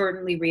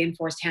inadvertently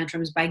reinforce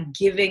tantrums by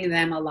giving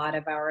them a lot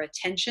of our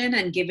attention,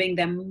 and giving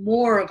them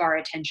more of our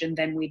attention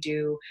than we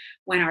do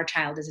when our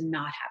child is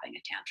not having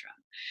a tantrum.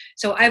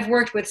 So I've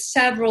worked with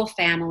several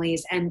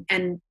families,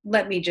 and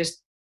let me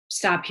just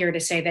stop here to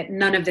say that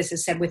none of this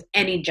is said with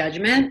any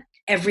judgment.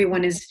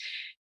 Everyone is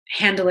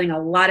handling a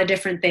lot of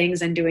different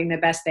things and doing the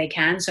best they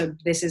can. So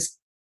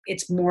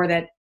it's more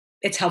that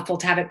it's helpful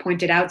to have it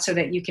pointed out so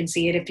that you can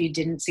see it if you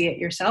didn't see it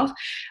yourself.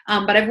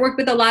 But I've worked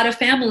with a lot of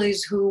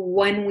families who,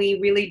 when we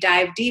really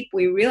dive deep,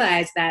 we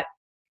realize that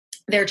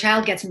their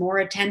child gets more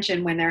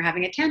attention when they're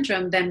having a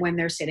tantrum than when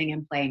they're sitting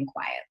and playing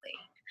quietly.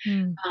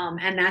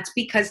 And that's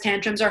because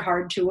tantrums are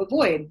hard to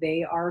avoid.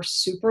 They are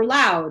super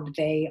loud.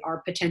 They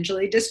are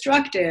potentially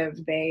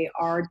destructive. They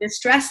are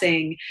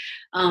distressing.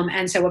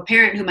 And so a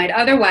parent who might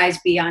otherwise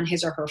be on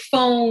his or her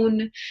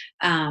phone,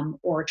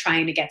 or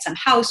trying to get some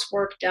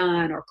housework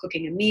done, or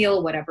cooking a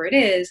meal, whatever it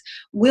is,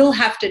 will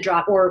have to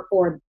drop,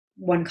 or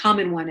one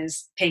common one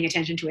is paying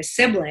attention to a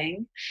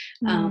sibling,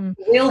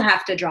 will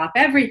have to drop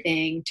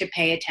everything to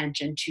pay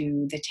attention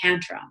to the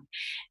tantrum.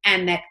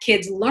 And that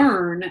kids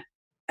learn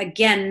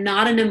again,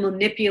 not in a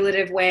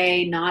manipulative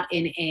way, not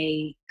in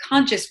a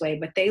conscious way,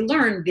 but they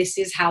learn this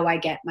is how I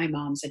get my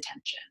mom's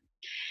attention.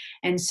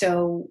 And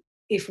so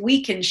if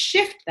we can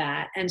shift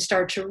that and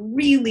start to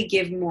really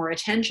give more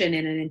attention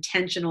in an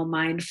intentional,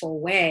 mindful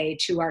way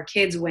to our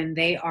kids when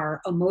they are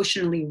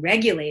emotionally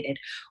regulated,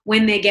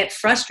 when they get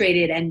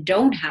frustrated and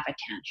don't have a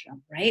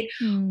tantrum, right?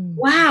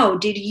 Wow,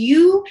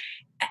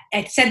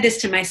 I said this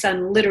to my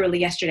son literally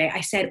yesterday.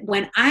 I said,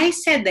 when I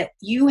said that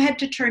you had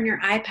to turn your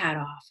iPad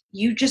off,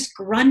 you just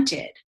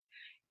grunted.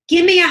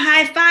 Give me a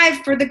high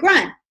five for the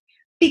grunt,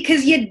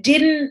 because you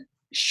didn't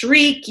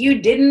shriek, you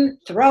didn't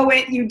throw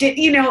it, you did,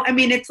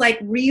 it's like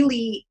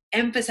really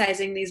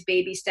emphasizing these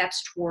baby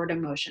steps toward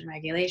emotion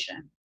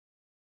regulation.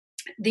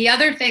 The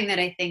other thing that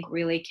I think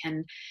really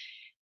can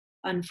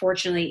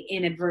unfortunately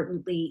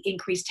inadvertently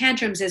increase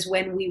tantrums is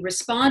when we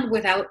respond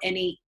without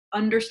any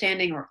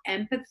understanding or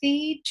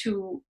empathy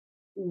to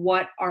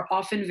what are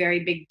often very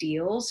big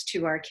deals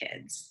to our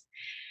kids.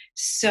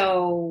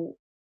 So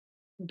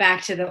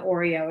back to the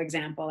Oreo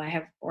example, I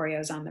have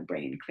Oreos on the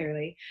brain,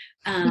 clearly.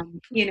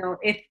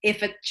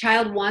 If a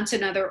child wants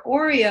another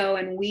Oreo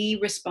and we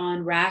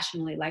respond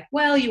rationally, like,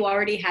 well, you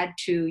already had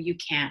 2, you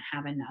can't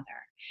have another.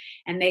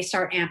 And they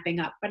start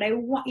amping up, but I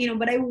want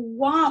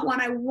one,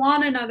 I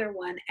want another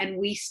one.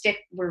 And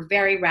we're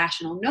very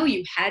rational. No,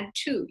 you had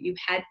 2.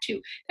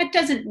 That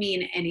doesn't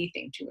mean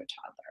anything to a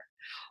toddler.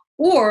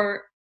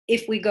 Or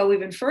if we go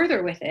even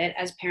further with it,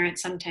 as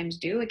parents sometimes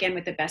do, again,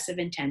 with the best of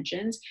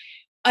intentions,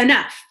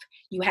 enough.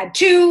 You had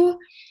 2,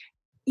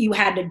 you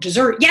had a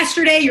dessert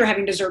yesterday, you're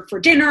having dessert for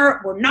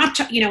dinner, we're not,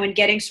 and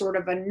getting sort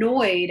of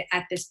annoyed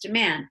at this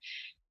demand.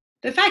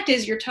 The fact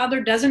is your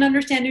toddler doesn't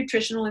understand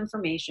nutritional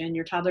information.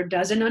 Your toddler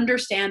doesn't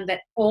understand that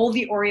all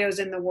the Oreos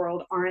in the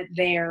world aren't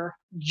there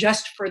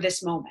just for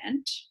this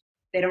moment.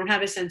 They don't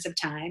have a sense of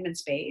time and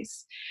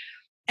space.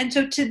 And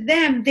so to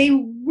them, they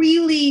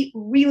really,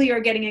 really are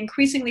getting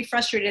increasingly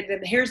frustrated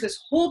that here's this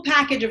whole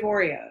package of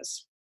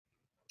Oreos,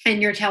 and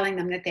you're telling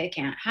them that they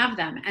can't have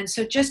them. And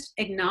so just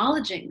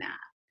acknowledging that.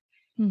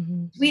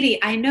 Mm-hmm.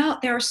 Sweetie, I know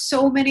there are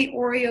so many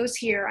Oreos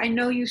here. I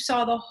know you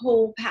saw the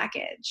whole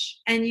package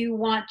and you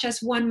want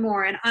just one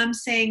more. And I'm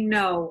saying,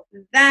 no,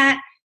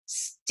 that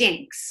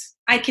stinks.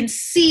 I can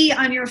see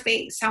on your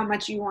face how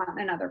much you want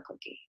another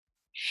cookie.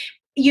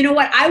 You know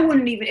what?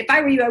 If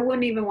I were you, I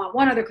wouldn't even want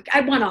one other cookie.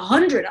 I'd want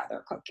 100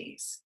 other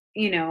cookies,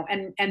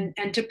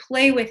 and to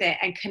play with it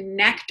and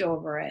connect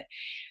over it.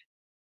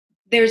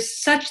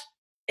 There's such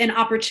an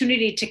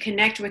opportunity to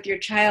connect with your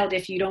child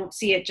if you don't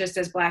see it just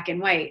as black and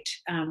white,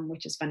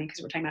 which is funny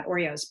because we're talking about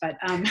Oreos, but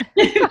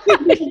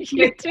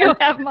you do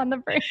have them on the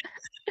brain.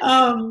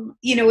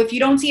 If you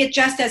don't see it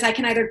just as I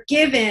can either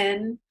give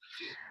in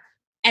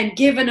and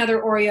give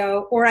another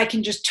Oreo, or I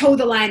can just toe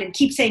the line and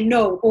keep saying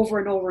no over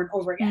and over and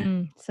over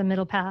again. It's the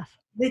middle path.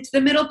 It's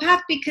the middle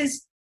path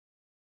because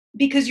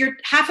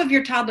half of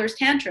your toddler's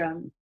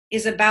tantrum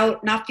is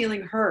about not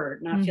feeling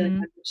heard, not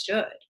feeling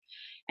understood.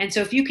 And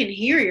so if you can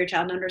hear your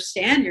child and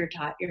understand your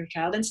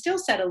child and still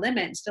set a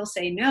limit and still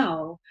say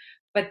no,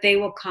 but they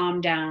will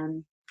calm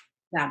down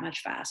that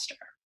much faster.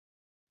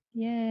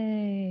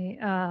 Yay.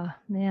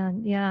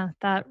 Man. Yeah.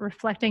 That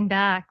reflecting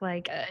back,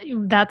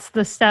 that's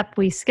the step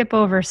we skip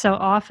over so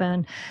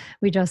often.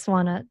 We just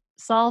want to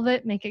solve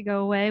it, make it go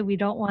away. We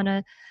don't want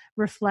to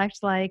reflect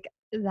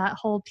that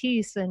whole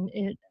piece, and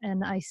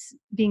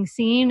being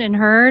seen and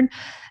heard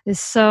is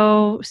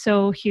so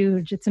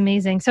huge. It's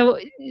amazing. So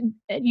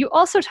you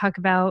also talk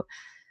about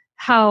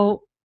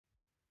how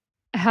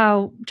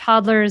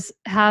toddlers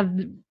have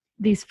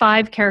these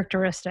 5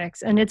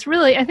 characteristics, and it's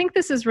really, I think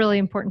this is really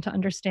important to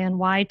understand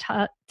why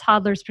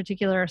toddlers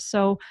particular are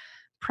so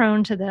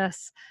prone to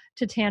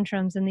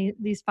tantrums, and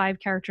these 5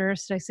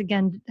 characteristics,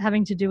 again,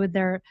 having to do with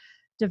their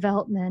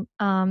development.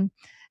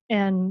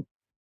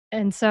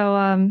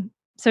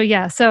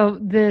 So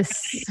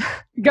this,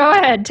 go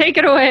ahead, take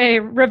it away,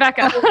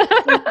 Rebecca.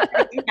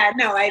 I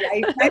know where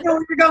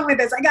you're going with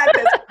this. I got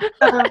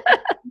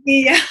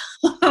this.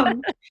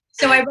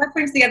 So I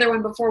referenced the other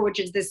one before, which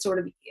is this sort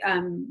of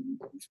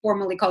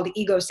formally called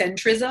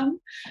egocentrism,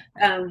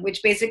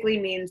 which basically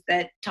means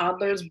that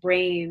toddlers'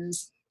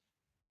 brains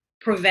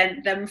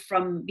prevent them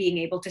from being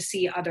able to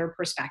see other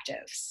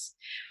perspectives.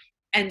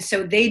 And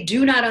so they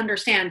do not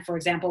understand, for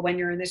example, when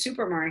you're in the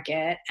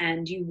supermarket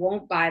and you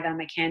won't buy them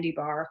a candy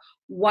bar,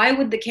 why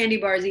would the candy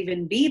bars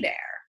even be there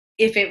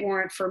if it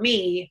weren't for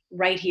me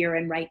right here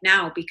and right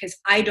now? Because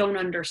I don't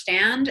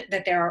understand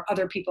that there are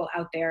other people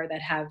out there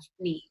that have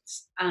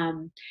needs.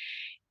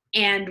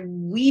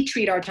 And we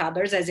treat our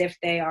toddlers as if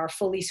they are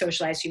fully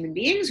socialized human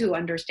beings who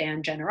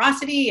understand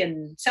generosity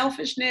and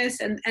selfishness.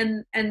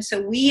 And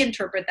so we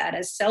interpret that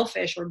as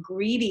selfish or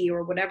greedy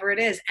or whatever it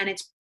is. And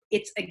it's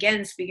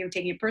again, speaking of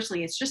taking it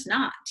personally, it's just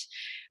not.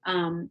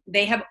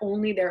 They have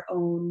only their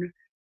own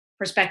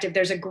perspective.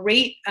 There's a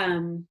great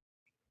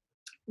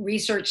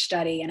research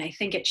study, and I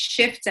think it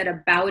shifts at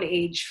about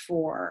age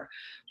 4,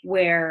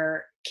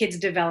 where kids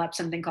develop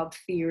something called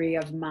theory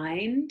of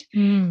mind.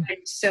 And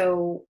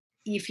so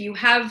if you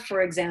have,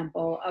 for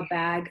example, a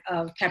bag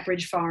of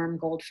Pepperidge Farm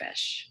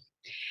goldfish,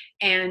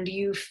 and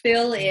you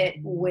fill it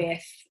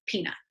with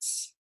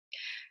peanuts.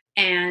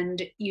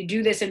 And you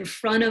do this in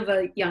front of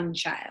a young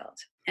child.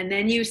 And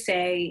then you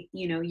say,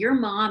 your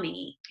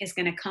mommy is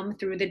going to come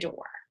through the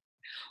door.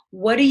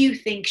 What do you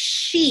think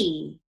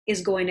she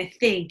is going to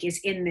think is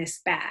in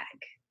this bag?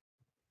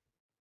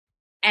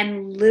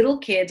 And little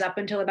kids up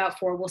until about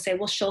 4 will say,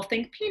 well, she'll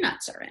think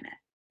peanuts are in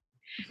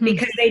it.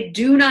 Because they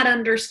do not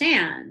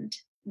understand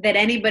that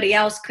anybody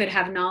else could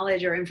have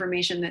knowledge or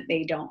information that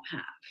they don't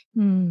have.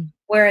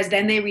 Whereas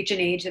then they reach an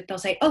age that they'll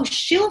say, oh,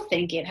 she'll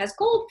think it has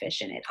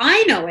goldfish in it.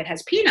 I know it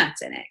has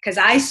peanuts in it because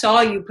I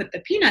saw you put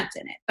the peanuts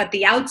in it. But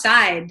the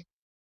outside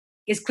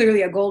is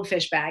clearly a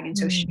goldfish bag. And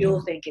so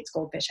she'll think it's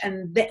goldfish.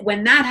 And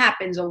when that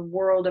happens, a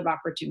world of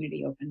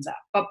opportunity opens up.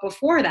 But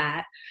before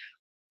that,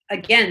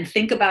 again,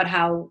 think about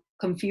how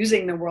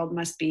confusing the world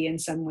must be in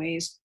some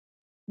ways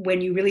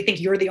when you really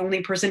think you're the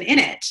only person in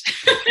it.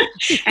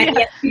 And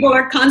yet people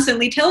are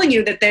constantly telling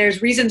you that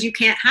there's reasons you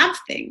can't have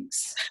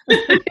things.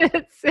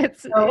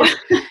 It's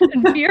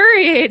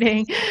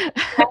infuriating.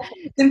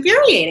 It's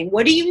infuriating.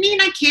 What do you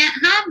mean I can't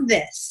have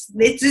this?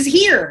 This is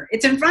here.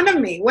 It's in front of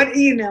me. What,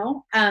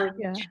 And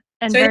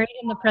so very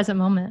in the present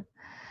moment.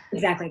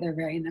 Exactly. They're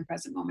very in the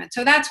present moment.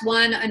 So that's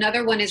one.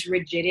 Another one is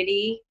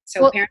rigidity.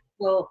 So parents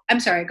will,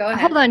 I'm sorry, go ahead.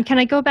 Hold on. Can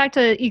I go back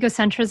to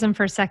egocentrism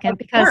for a second?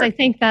 Because I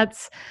think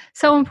that's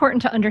so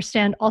important to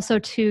understand also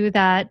too,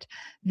 that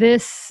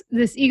this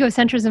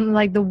egocentrism,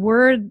 like the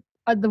word,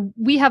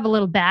 we have a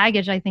little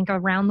baggage, I think,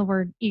 around the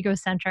word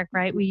egocentric,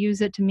 right? We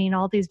use it to mean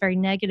all these very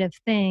negative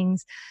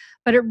things,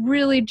 but it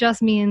really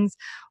just means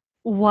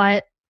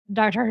what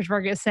Dr.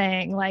 Hirschberg is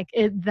saying,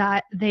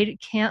 that they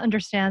can't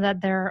understand that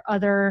there are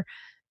other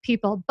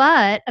people.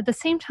 But at the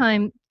same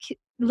time,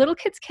 little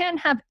kids can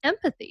have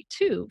empathy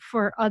too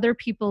for other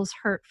people's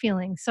hurt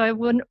feelings. So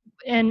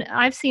and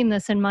I've seen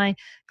this in my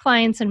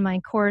clients in my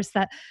course,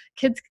 that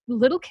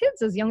little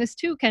kids as young as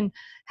 2 can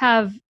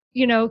have,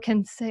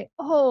 can say,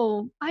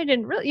 oh, I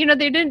didn't really,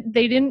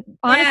 they didn't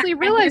honestly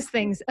realize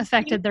things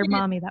affected their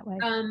mommy that way.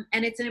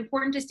 And it's an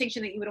important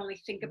distinction that you would only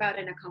think about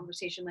in a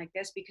conversation like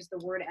this, because the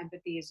word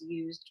empathy is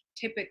used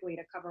typically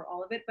to cover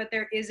all of it. But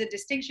there is a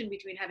distinction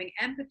between having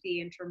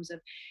empathy in terms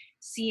of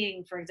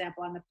seeing, for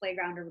example, on the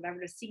playground or whatever,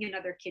 to see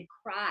another kid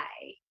cry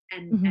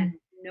and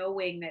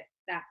knowing that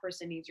that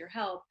person needs your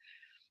help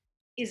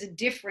is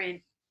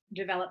different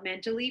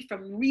developmentally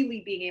from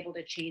really being able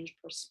to change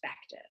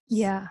perspectives.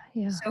 Yeah.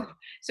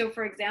 So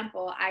for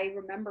example, I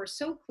remember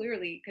so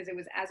clearly, because it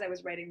was as I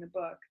was writing the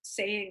book,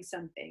 saying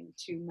something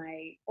to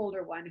my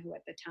older one, who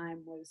at the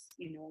time was,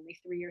 only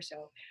 3 or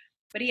so.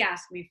 But he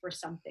asked me for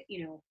something,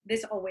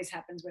 this always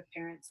happens with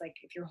parents. Like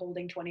if you're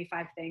holding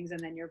 25 things and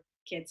then your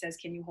kid says,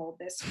 can you hold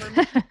this for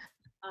me?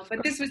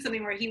 But this was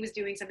something where he was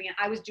doing something and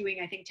I was doing,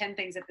 I think, 10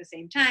 things at the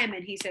same time.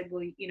 And he said,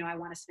 well, I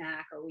want a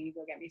snack, or will you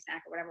go get me a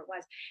snack, or whatever it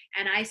was.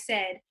 And I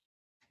said,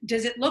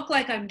 does it look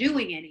like I'm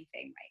doing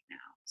anything right now?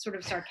 Sort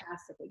of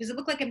sarcastically. Does it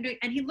look like I'm doing?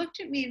 And he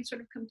looked at me and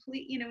sort of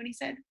and he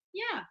said,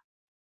 yeah.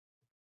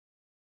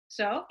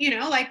 So,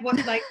 what,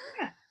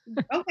 yeah,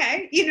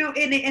 okay.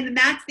 And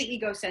that's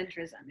the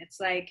egocentrism. It's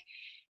like,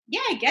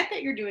 yeah, I get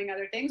that you're doing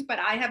other things, but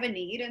I have a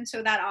need. And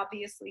so that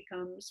obviously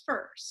comes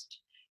first.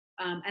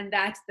 And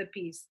that's the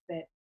piece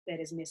that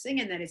is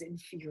missing and that is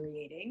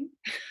infuriating.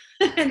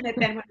 And that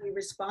then when we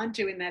respond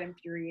to in that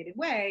infuriated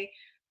way,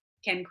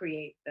 can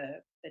create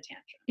the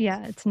tantrum.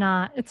 Yeah, it's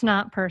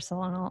not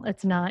personal.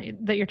 It's not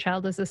that your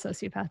child is a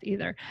sociopath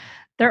either.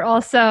 They're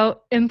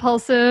also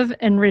impulsive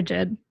and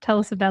rigid. Tell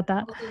us about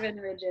that. Impulsive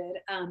and rigid.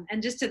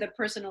 And just to the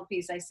personal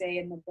piece, I say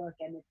in the book,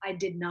 and I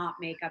did not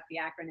make up the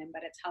acronym,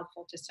 but it's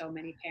helpful to so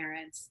many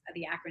parents,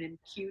 the acronym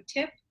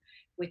QTIP,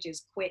 which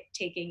is quit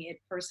taking it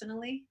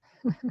personally.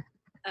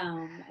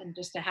 And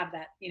just to have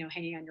that,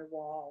 hanging on your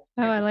wall.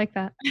 Oh, I like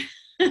that.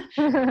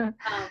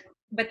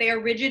 But they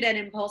are rigid and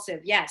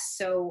impulsive. Yes.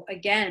 So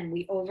again,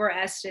 we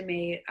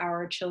overestimate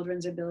our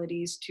children's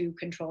abilities to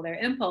control their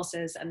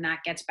impulses. And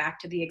that gets back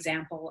to the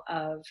example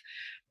of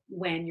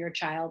when your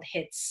child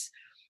hits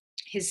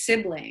his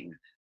sibling,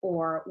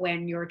 or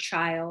when your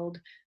child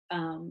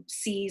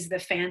sees the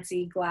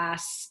fancy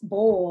glass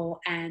bowl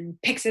and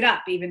picks it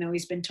up, even though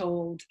he's been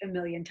told a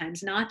million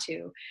times not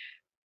to.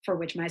 For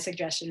which my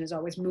suggestion is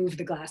always move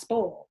the glass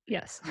bowl.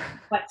 Yes.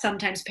 But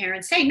sometimes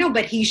parents say, no,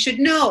 but he should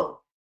know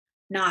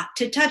not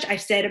to touch.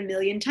 I've said a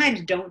million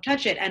times, don't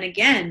touch it. And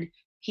again,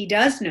 he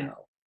does know.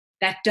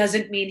 That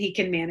doesn't mean he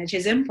can manage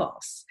his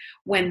impulse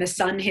when the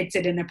sun hits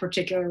it in a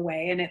particular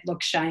way and it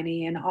looks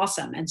shiny and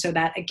awesome. And so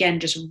that, again,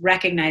 just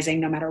recognizing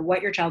no matter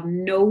what your child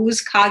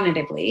knows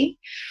cognitively,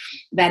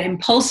 that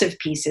impulsive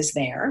piece is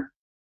there.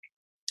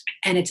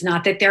 And it's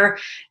not that they're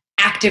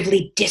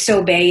actively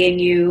disobeying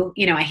you.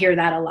 I hear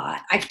that a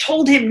lot. I've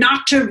told him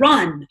not to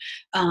run.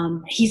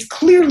 He's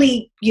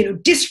clearly,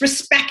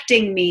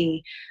 disrespecting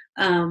me,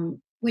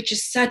 which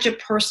is such a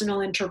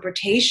personal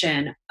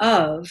interpretation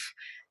of,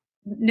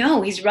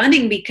 no, he's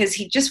running because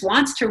he just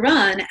wants to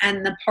run.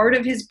 And the part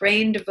of his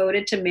brain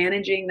devoted to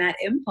managing that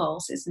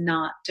impulse is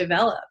not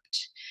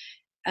developed.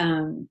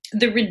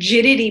 The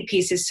rigidity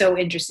piece is so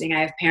interesting.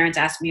 I have parents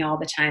ask me all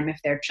the time if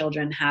their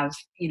children have,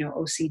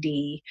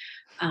 OCD,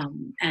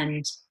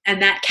 and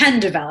that can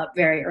develop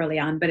very early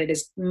on, but it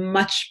is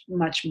much,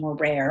 much more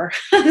rare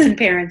than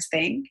parents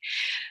think,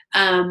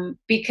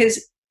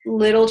 because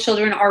little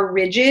children are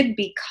rigid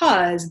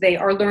because they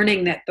are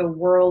learning that the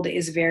world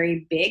is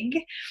very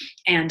big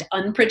and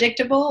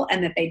unpredictable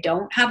and that they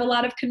don't have a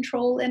lot of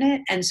control in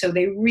it. And so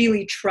they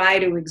really try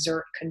to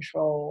exert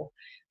control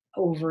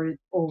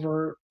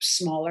over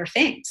smaller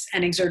things.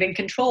 And exerting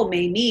control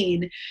may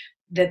mean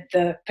that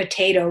the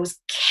potatoes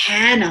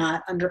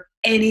cannot under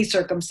any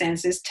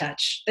circumstances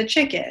touch the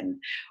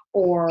chicken.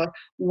 Or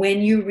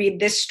when you read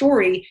this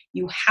story,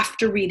 you have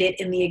to read it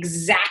in the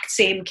exact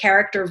same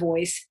character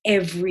voice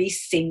every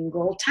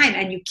single time.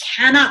 And you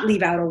cannot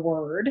leave out a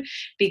word,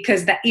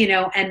 because that,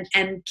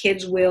 and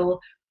kids will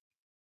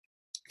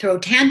throw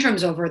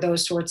tantrums over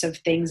those sorts of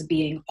things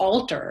being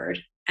altered.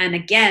 And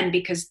again,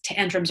 because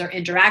tantrums are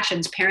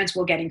interactions, parents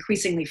will get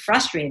increasingly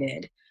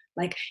frustrated.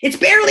 Like, it's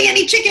barely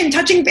any chicken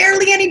touching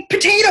barely any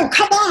potato.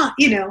 Come on,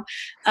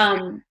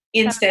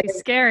 instead of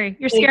scary.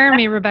 You're scaring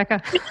me,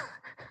 Rebecca.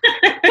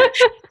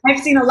 I've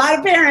seen a lot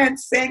of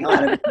parents saying a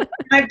lot of,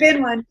 I've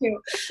been one too.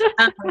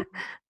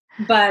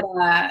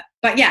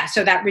 But yeah,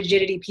 so that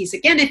rigidity piece,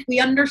 again, if we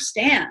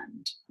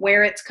understand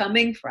where it's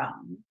coming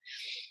from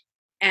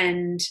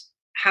and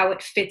how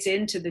it fits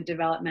into the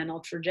developmental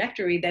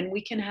trajectory, then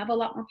we can have a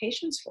lot more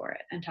patience for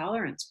it and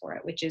tolerance for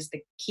it, which is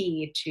the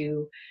key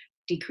to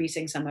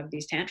decreasing some of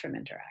these tantrum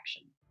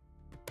interactions.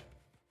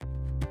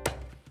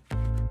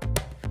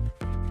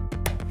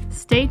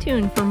 Stay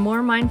tuned for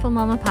more Mindful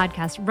Mama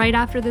podcast right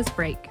after this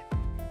break.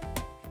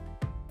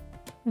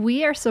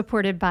 We are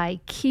supported by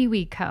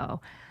KiwiCo.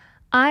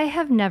 I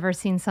have never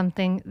seen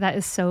something that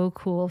is so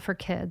cool for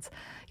kids.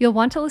 You'll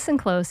want to listen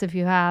close if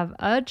you have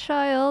a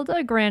child,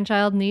 a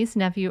grandchild, niece,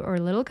 nephew, or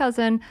little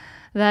cousin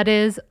that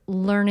is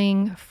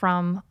learning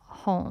from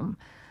home.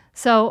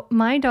 So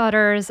my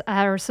daughters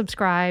are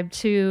subscribed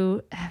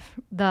to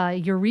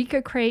the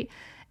Eureka Crate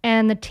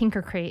and the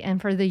Tinker Crate. And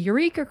for the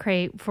Eureka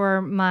Crate,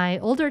 for my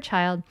older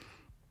child,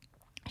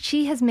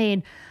 she has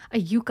made a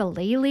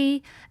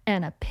ukulele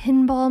and a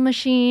pinball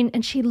machine,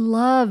 and she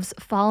loves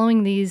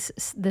following this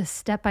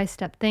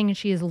step-by-step thing, and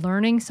she is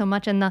learning so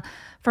much. And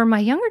for my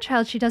younger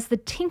child, she does the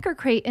Tinker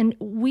Crate, and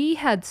we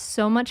had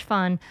so much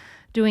fun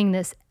doing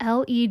this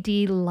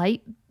LED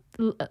light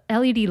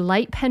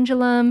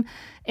pendulum,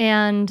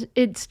 and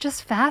it's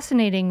just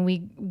fascinating. We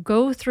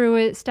go through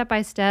it step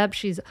by step.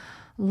 She's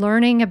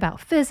learning about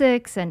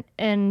physics, and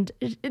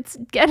it's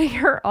getting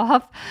her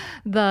off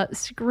the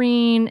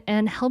screen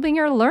and helping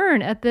her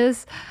learn at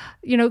this,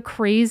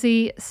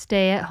 crazy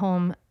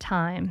stay-at-home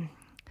time.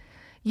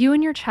 You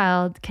and your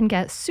child can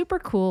get super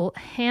cool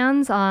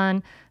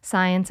hands-on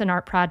science and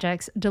art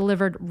projects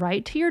delivered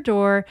right to your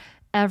door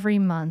every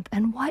month.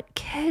 And what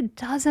kid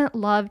doesn't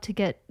love to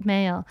get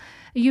mail?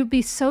 You'd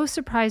be so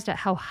surprised at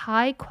how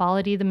high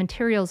quality the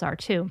materials are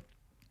too.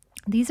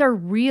 These are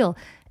real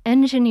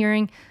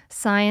engineering,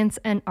 science,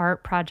 and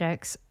art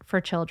projects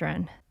for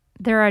children.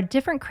 There are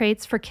different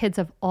crates for kids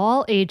of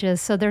all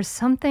ages, so there's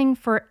something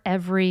for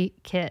every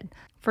kid.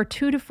 For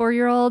 2 to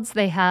 4-year-olds,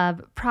 they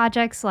have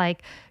projects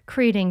like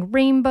creating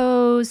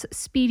rainbows,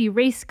 speedy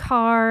race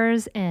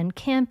cars, and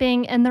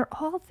camping, and they're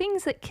all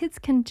things that kids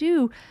can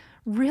do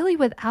really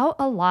without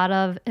a lot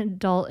of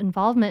adult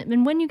involvement.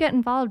 And when you get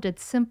involved,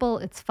 it's simple,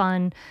 it's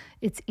fun,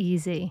 it's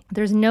easy.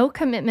 There's no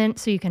commitment,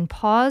 so you can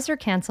pause or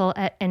cancel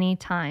at any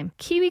time.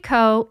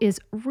 KiwiCo is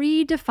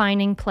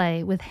redefining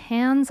play with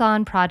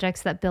hands-on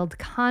projects that build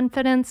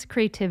confidence,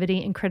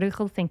 creativity, and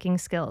critical thinking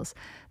skills.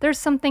 There's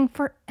something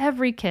for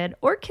every kid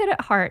or kid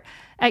at heart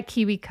at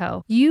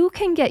KiwiCo. You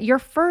can get your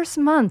first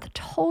month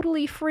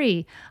totally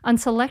free on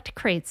select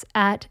crates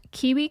at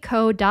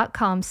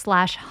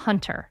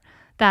kiwico.com/hunter.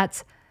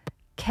 That's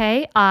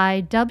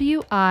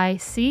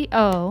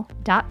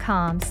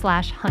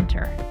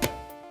kiwico.com/hunter.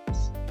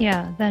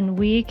 Yeah, then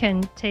we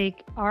can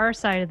take our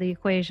side of the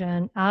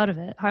equation out of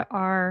it,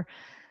 our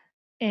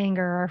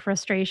anger, our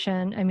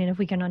frustration. I mean, if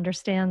we can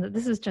understand that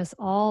this is just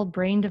all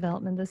brain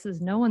development, this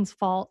is no one's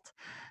fault.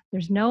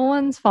 There's no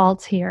one's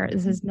fault here.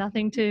 This is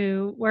nothing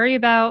to worry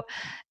about.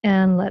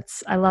 And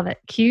I love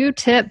it.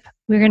 Q-tip.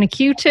 We're going to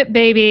Q-tip,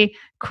 baby.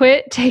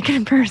 Quit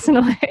taking it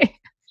personally.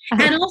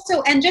 And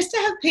just to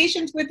have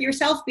patience with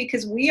yourself,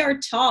 because we are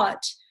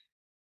taught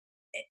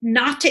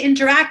not to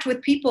interact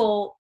with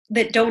people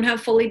that don't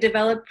have fully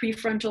developed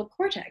prefrontal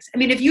cortex. I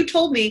mean, if you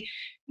told me,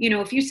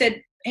 if you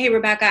said, hey,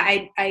 Rebecca,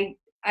 I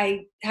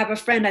have a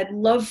friend, I'd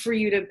love for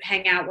you to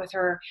hang out with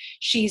her.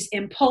 She's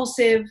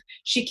impulsive.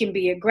 She can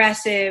be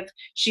aggressive.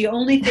 She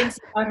only thinks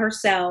about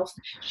herself.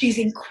 She's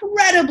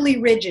incredibly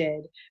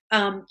rigid.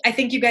 I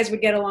think you guys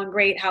would get along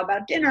great. How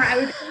about dinner? I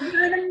would do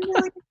it in a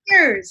million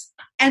years.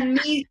 And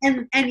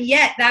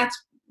yet that's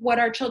what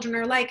our children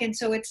are like. And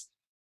so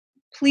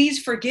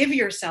please forgive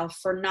yourself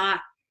for not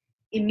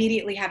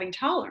immediately having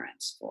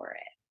tolerance for it.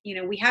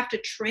 we have to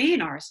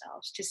train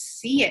ourselves to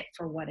see it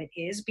for what it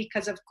is,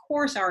 because of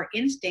course our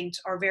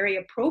instincts are very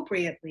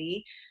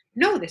appropriately,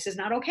 no, this is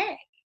not okay.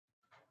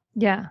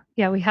 Yeah.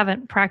 We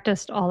haven't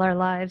practiced all our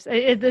lives.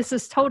 This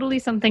is totally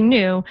something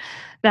new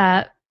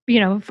that,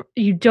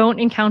 you don't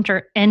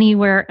encounter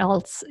anywhere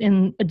else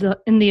in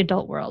the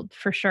adult world,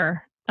 for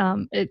sure.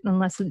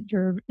 Unless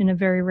you're in a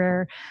very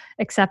rare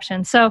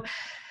exception. So,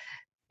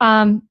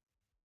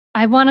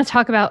 I want to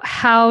talk about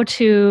how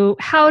to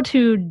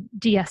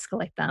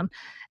de-escalate them.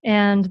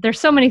 And there's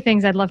so many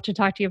things I'd love to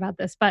talk to you about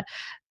this, but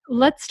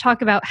let's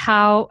talk about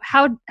how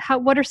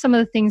what are some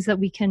of the things that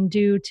we can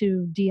do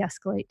to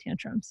de-escalate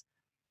tantrums?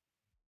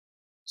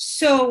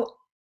 So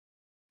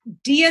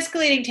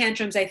de-escalating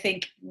tantrums, I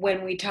think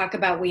when we talk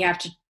about, we have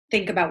to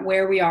think about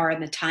where we are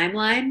in the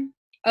timeline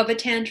of a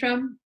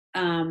tantrum,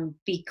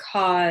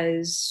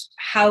 because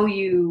how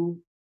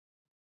you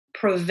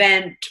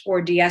prevent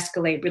or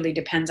de-escalate really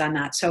depends on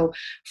that. So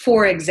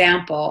for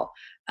example,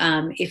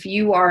 if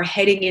you are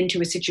heading into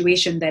a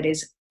situation that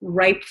is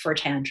ripe for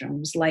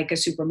tantrums, like a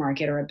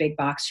supermarket or a big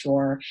box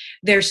store,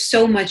 there's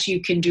so much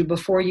you can do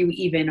before you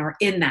even are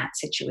in that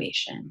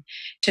situation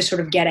to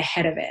sort of get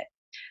ahead of it.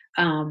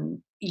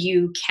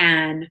 You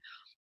can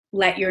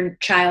let your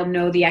child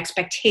know the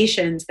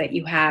expectations that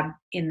you have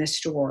in the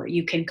store.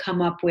 You can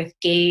come up with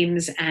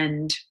games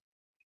and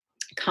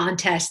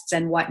contests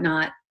and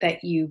whatnot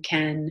that you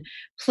can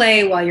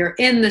play while you're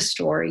in the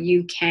store.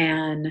 You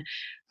can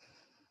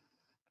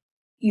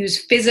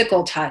use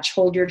physical touch,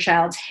 hold your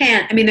child's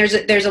hand. I mean,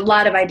 there's a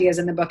lot of ideas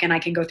in the book, and I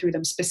can go through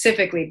them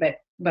specifically,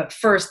 but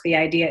first the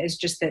idea is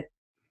just that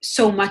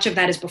so much of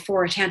that is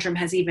before a tantrum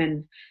has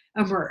even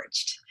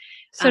emerged.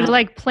 So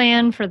to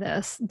plan for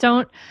this,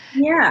 Yeah.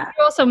 You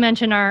also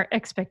mention our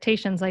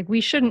expectations. Like, we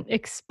shouldn't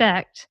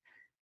expect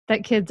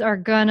that kids are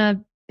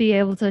gonna be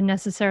able to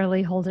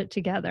necessarily hold it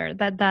together.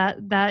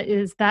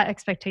 That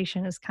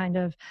expectation is kind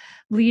of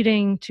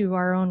leading to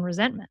our own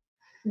resentment.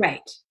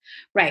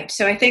 Right.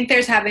 So I think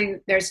there's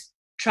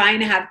trying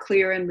to have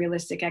clear and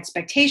realistic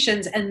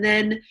expectations, and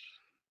then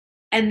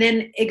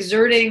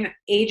exerting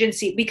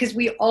agency, because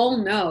we all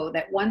know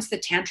that once the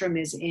tantrum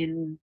is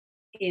in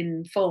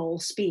full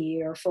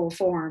speed or full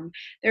form,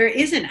 there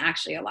isn't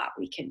actually a lot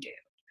we can do.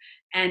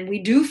 And we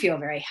do feel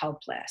very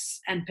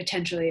helpless, and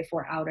potentially, if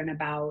we're out and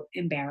about,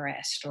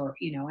 embarrassed, or,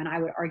 and I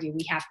would argue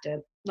we have to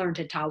learn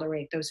to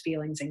tolerate those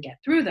feelings and get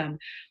through them.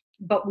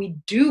 But we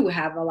do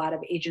have a lot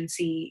of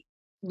agency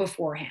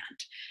beforehand.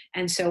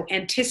 And so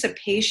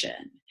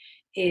anticipation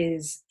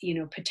is,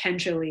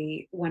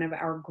 potentially one of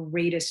our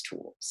greatest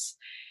tools.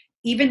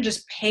 Even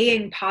just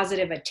paying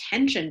positive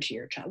attention to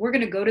your child. We're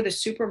going to go to the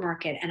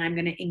supermarket, and I'm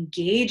going to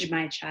engage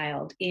my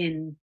child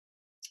in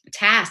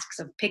tasks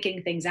of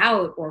picking things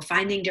out or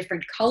finding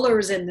different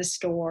colors in the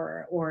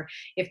store, or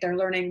if they're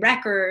learning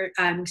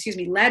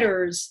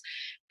letters,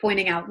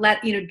 pointing out,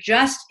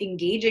 just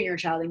engaging your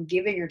child and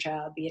giving your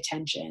child the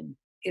attention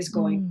is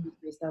going to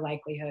increase the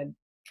likelihood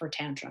for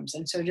tantrums.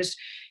 And so just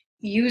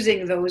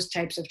using those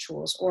types of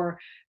tools. Or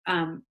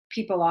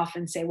people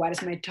often say, why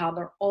does my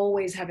toddler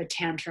always have a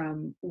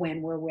tantrum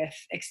when we're with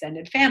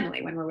extended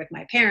family, when we're with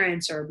my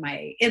parents or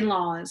my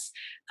in-laws?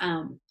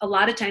 A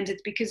lot of times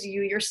it's because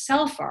you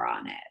yourself are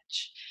on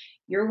edge.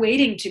 You're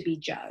waiting to be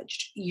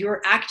judged.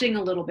 You're acting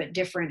a little bit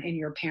different in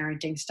your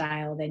parenting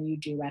style than you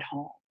do at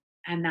home.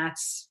 And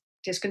that's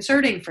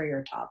disconcerting for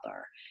your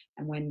toddler.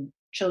 And when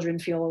children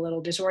feel a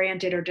little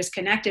disoriented or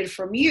disconnected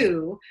from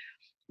you,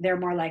 they're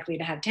more likely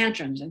to have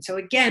tantrums. And so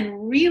again,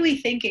 really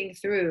thinking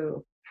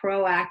through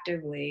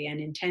proactively and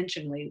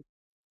intentionally,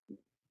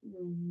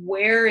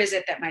 where is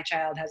it that my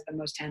child has the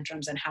most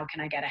tantrums, and how can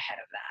I get ahead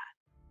of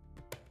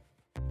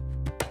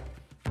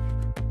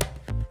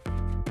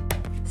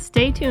that?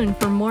 Stay tuned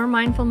for more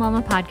Mindful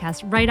Mama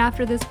podcast right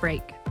after this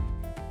break.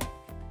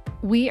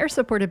 We are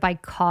supported by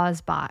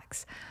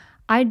CauseBox.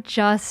 I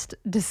just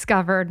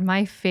discovered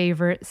my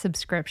favorite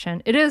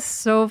subscription. It is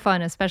so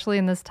fun, especially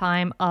in this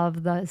time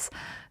of this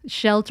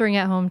sheltering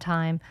at home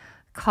time.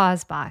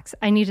 CauseBox.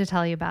 I need to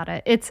tell you about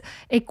it. It's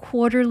a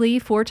quarterly,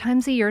 4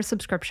 times a year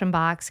subscription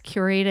box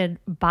curated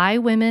by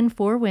women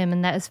for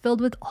women that is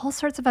filled with all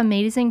sorts of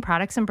amazing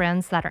products and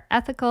brands that are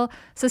ethical,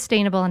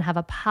 sustainable, and have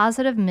a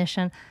positive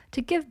mission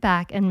to give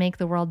back and make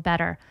the world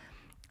better.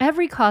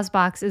 Every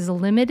CauseBox is a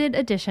limited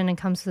edition and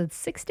comes with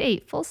 6 to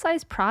 8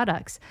 full-size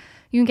products.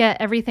 You can get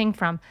everything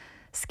from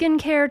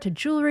skincare to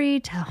jewelry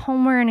to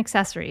homeware and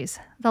accessories.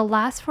 The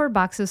last 4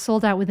 boxes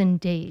sold out within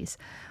days,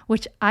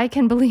 which I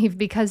can believe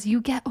because you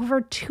get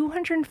over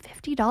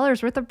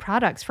 $250 worth of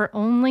products for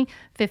only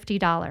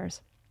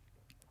 $50.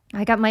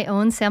 I got my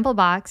own sample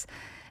box,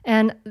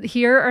 and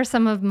here are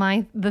some of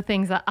the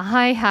things that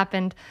I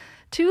happened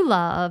to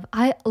love.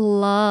 I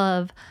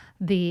love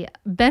the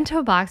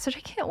bento box, which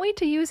I can't wait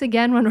to use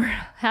again when we're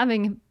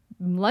having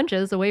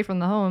lunches away from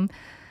the home.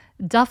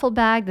 Duffel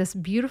bag, this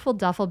beautiful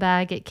duffel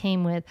bag. It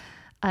came with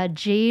a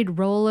jade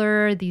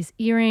roller, these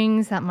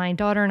earrings that my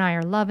daughter and I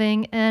are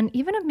loving, and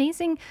even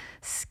amazing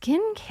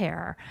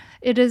skincare.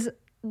 It is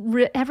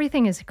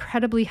everything is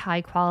incredibly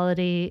high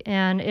quality,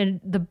 and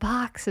the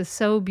box is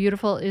so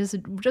beautiful. Is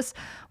just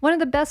one of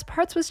the best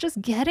parts was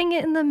just getting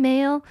it in the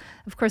mail.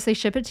 Of course, they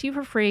ship it to you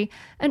for free,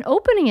 and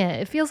opening it.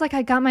 It feels like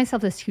I got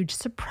myself this huge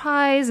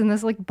surprise and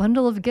this like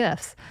bundle of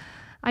gifts.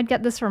 I'd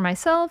get this for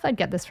myself. I'd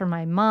get this for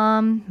my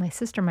mom, my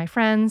sister, my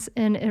friends,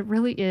 and it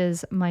really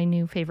is my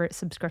new favorite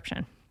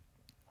subscription.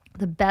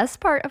 The best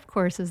part, of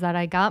course, is that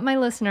I got my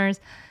listeners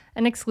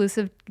an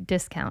exclusive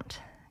discount.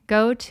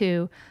 Go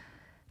to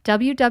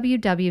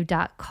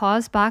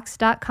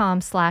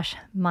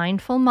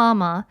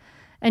www.causebox.com/mindfulmama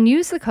and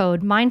use the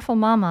code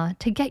mindfulmama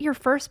to get your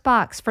first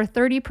box for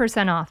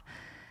 30% off.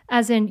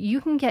 As in,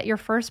 you can get your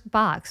first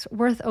box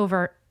worth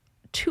over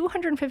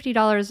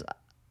 $250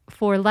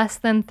 for less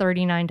than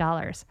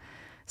 $39.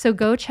 So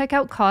go check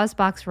out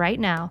CauseBox right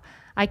now.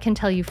 I can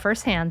tell you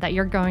firsthand that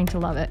you're going to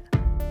love it.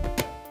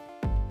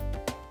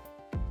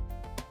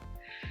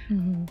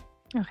 Mm-hmm.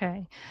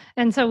 Okay.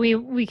 And so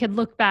we could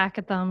look back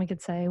at them. We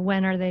could say,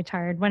 when are they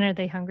tired? When are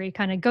they hungry?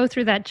 Kind of go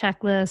through that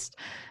checklist,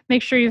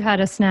 make sure you've had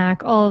a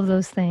snack, all of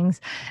those things.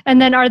 And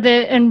then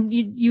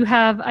you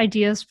have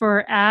ideas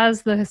for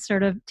as the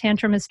sort of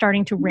tantrum is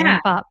starting to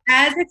ramp up.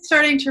 As it's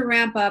starting to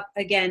ramp up,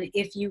 again,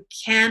 if you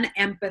can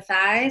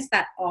empathize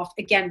that off,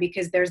 again,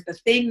 because there's the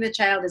thing the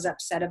child is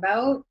upset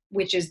about,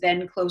 which is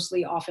then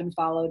closely often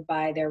followed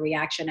by their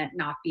reaction at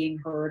not being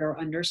heard or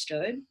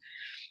understood.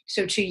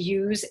 So to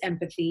use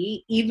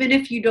empathy, even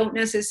if you don't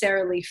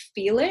necessarily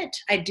feel it,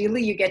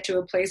 ideally you get to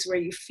a place where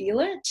you feel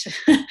it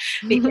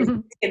because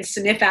you can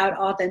sniff out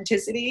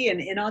authenticity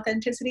and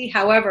inauthenticity.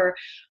 However,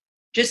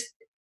 just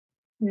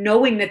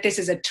knowing that this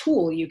is a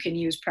tool you can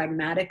use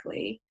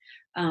pragmatically.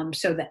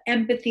 So the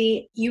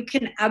empathy, you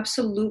can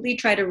absolutely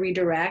try to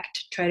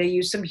redirect, try to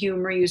use some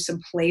humor, use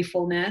some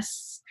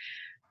playfulness.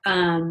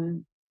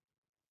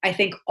 I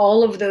think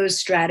all of those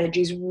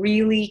strategies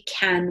really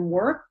can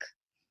work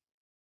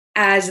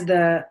as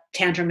the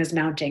tantrum is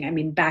mounting. I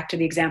mean, back to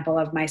the example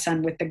of my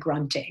son with the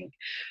grunting.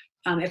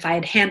 If I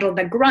had handled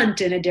the grunt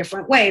in a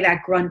different way,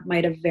 that grunt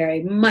might have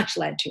very much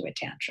led to a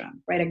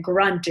tantrum, right? A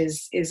grunt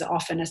is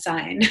often a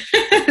sign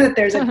that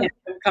there's a tantrum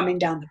coming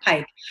down the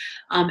pike.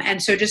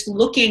 And so just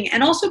looking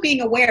and also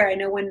being aware, I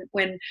know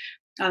when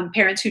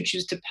parents who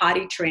choose to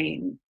potty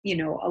train,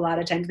 a lot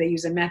of times they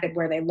use a method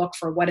where they look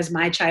for what does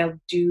my child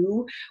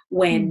do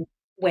when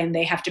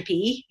they have to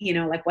pee,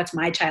 like what's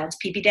my child's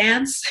pee-pee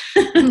dance?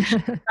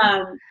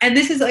 And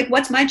this is like,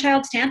 what's my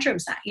child's tantrum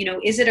sign?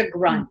 Is it a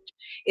grunt?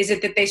 Is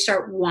it that they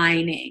start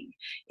whining?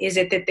 Is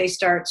it that they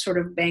start sort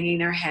of banging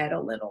their head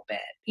a little bit?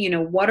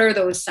 What are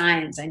those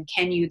signs? And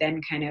can you then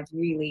kind of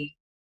really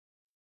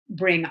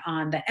bring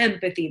on the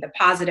empathy, the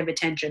positive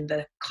attention,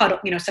 the cuddle,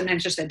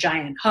 sometimes just a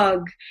giant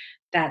hug,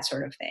 that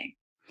sort of thing.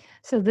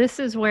 So this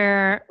is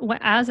where,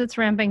 as it's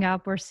ramping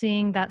up, we're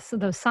seeing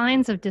those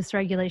signs of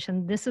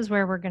dysregulation. This is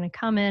where we're going to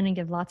come in and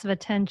give lots of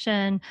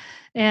attention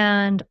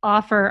and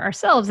offer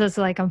ourselves as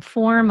like a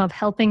form of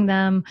helping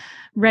them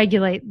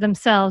regulate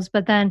themselves.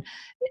 But then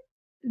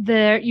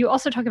you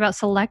also talk about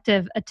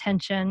selective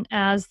attention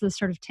as the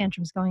sort of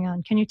tantrums going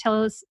on. Can you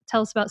tell us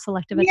about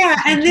selective attention? Yeah,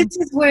 and this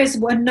is where it's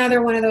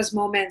another one of those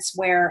moments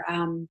where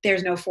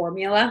there's no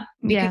formula.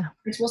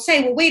 Because we'll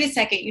say, well, wait a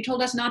second, you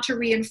told us not to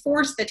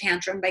reinforce the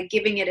tantrum by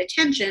giving it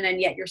attention, and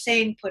yet you're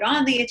saying put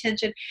on the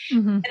attention.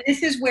 Mm-hmm. And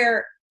this is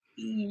where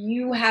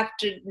you have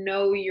to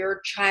know your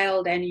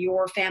child and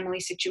your family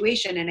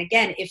situation. And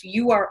again, if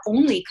you are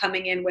only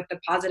coming in with the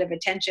positive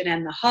attention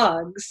and the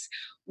hugs,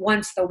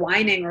 once the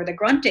whining or the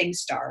grunting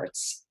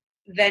starts,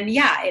 then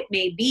it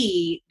may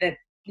be that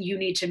you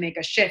need to make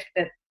a shift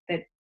that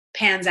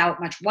pans out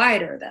much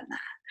wider than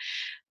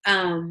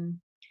that.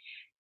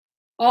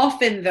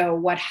 Often though,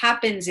 what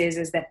happens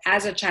is that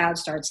as a child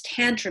starts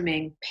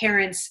tantruming,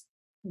 parents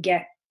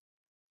get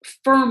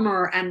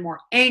firmer and more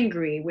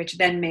angry, which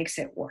then makes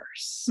it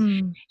worse.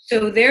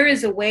 So there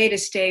is a way to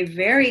stay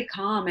very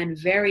calm and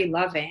very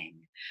loving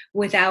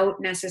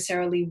without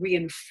necessarily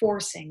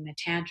reinforcing the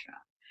tantrum,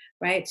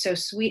 right? So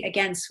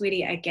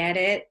sweetie, I get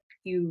it.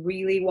 You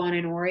really want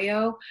an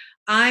Oreo.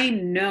 I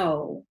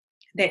know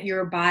that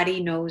your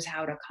body knows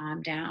how to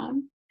calm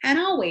down, and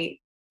I'll wait.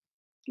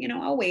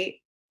 I'll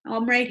wait.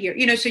 I'm right here.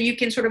 So you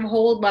can sort of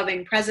hold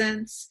loving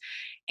presence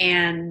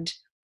and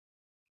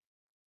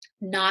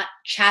not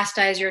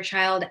chastise your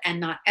child and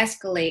not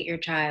escalate your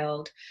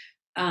child,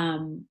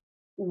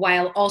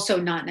 while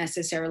also not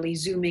necessarily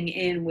zooming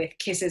in with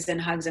kisses and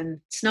hugs and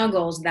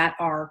snuggles that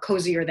are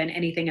cozier than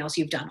anything else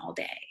you've done all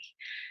day.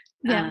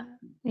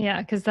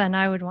 Because then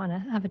I would want to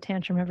have a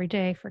tantrum every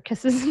day for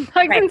kisses and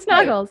hugs and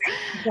snuggles.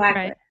 Exactly.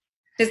 Right.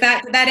 Does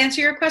that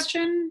answer your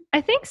question?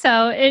 I think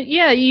so.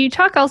 You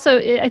talk also,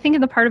 I think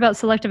in the part about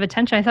selective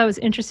attention, I thought it was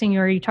interesting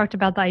where you talked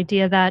about the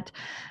idea that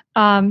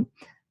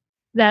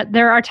that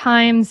there are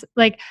times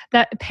like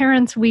that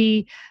parents,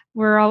 we're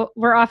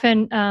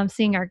often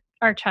seeing our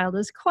child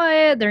is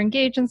quiet, they're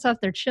engaged in stuff,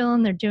 they're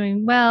chilling, they're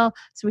doing well.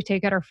 So we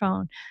take out our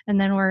phone,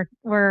 and then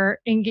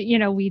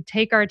we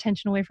take our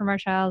attention away from our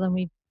child, and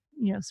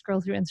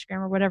scroll through Instagram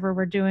or whatever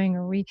we're doing,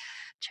 or we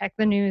check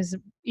the news,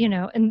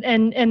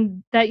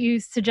 and that you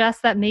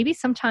suggest that maybe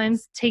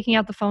sometimes taking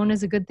out the phone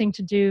is a good thing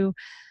to do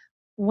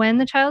when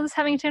the child is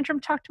having a tantrum.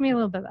 Talk to me a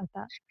little bit about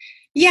that.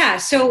 Yeah.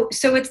 So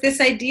it's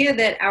this idea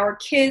that our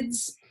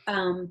kids,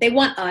 they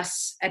want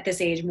us at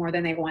this age more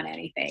than they want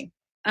anything.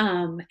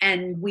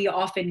 And we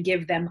often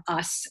give them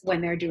us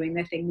when they're doing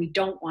the thing we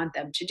don't want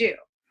them to do.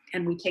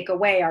 And we take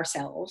away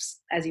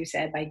ourselves, as you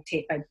said, by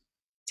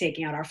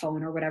taking out our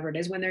phone or whatever it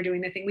is when they're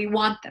doing the thing we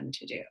want them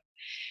to do.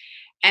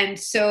 And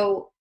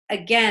so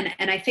again,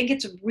 and I think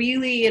it's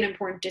really an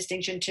important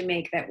distinction to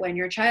make, that when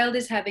your child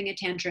is having a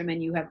tantrum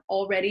and you have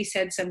already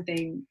said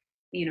something,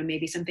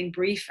 maybe something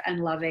brief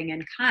and loving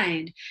and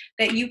kind,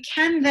 that you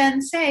can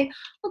then say,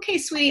 okay,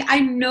 sweetie,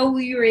 I know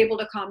you're able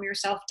to calm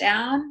yourself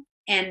down.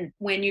 And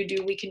when you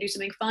do, we can do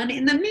something fun.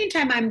 In the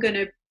meantime, I'm going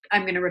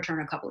to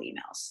return a couple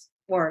emails,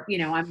 or,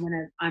 I'm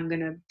going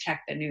to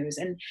check the news,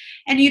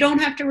 and you don't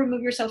have to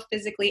remove yourself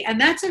physically.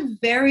 And that's a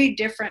very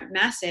different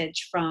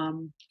message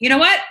from, you know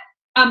what,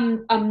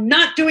 I'm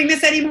not doing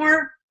this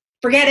anymore,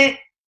 forget it,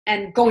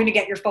 and going to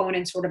get your phone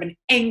in sort of an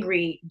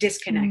angry,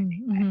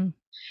 disconnecting way.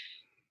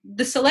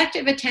 The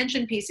selective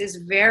attention piece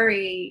is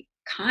very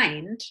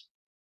kind.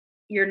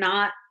 You're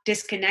not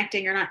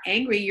disconnecting, you're not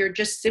angry, you're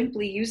just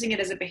simply using it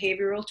as a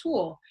behavioral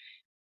tool.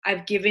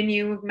 I've given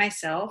you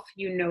myself,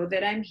 you know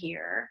that I'm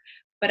here,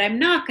 but I'm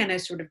not going to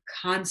sort of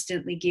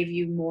constantly give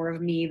you more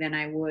of me than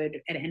I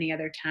would at any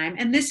other time.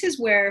 And this is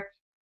where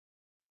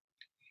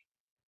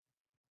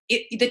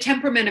the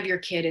temperament of your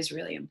kid is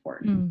really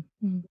important,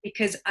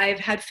 because I've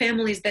had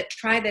families that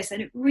try this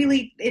and it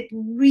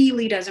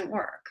really doesn't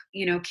work.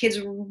 Kids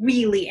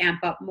really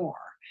amp up more.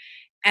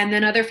 And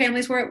then other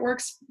families where it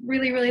works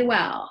really, really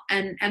well.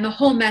 And the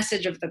whole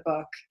message of the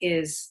book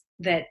is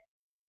that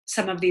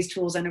some of these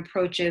tools and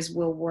approaches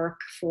will work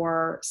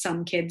for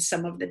some kids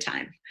some of the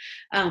time,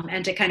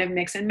 and to kind of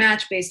mix and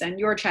match based on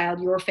your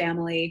child, your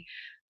family,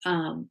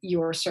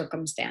 your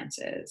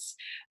circumstances.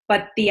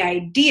 But the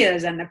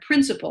ideas and the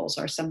principles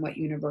are somewhat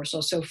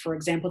universal. So, for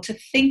example, to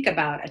think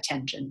about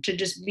attention, to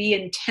just be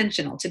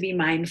intentional, to be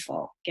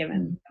mindful,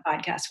 given the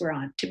podcast we're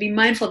on, to be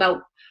mindful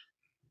about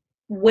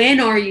when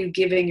are you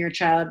giving your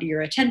child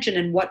your attention,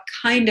 and what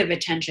kind of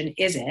attention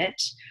is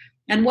it,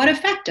 and what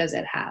effect does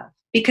it have?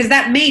 Because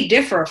that may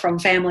differ from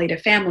family to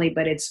family,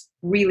 but it's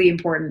really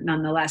important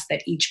nonetheless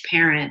that each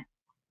parent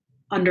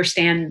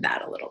understand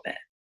that a little bit.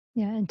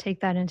 Yeah, and take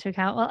that into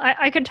account. Well,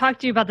 I could talk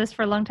to you about this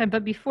for a long time,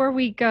 but before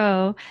we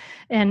go,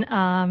 and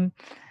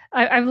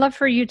I'd love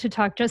for you to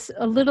talk just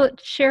a little,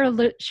 share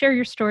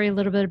your story a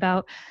little bit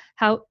about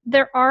how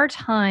there are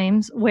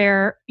times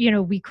where,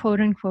 we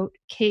quote unquote,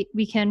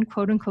 we can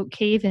quote unquote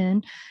cave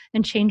in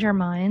and change our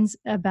minds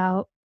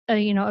about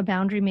a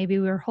boundary maybe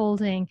we were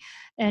holding.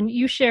 And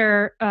you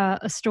share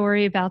a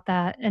story about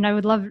that. And I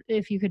would love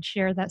if you could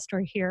share that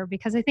story here,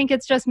 because I think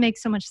it just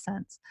makes so much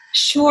sense.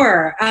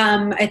 Sure.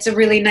 It's a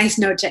really nice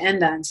note to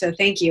end on. So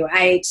thank you.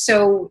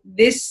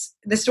 The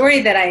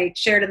story that I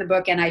shared in the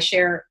book and I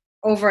share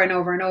over and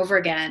over and over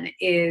again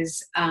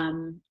is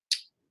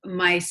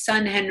my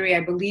son Henry, I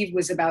believe,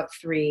 was about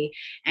 3,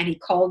 and he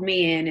called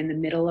me in the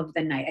middle of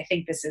the night. I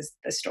think this is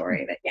the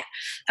story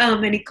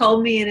and he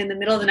called me in the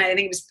middle of the night. I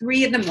think it was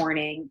 3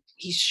 a.m.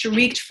 He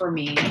shrieked for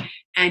me,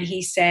 and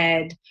he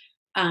said,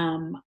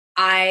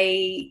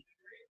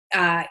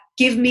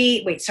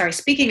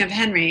 speaking of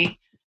Henry,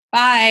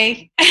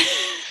 bye.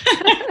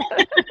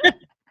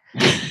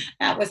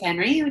 That was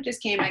Henry, who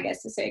just came, I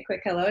guess, to say a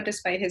quick hello,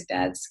 despite his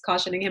dad's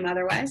cautioning him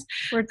otherwise.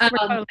 We're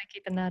totally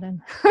keeping that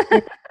in.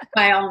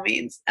 By all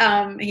means.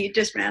 He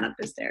just ran up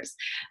the stairs.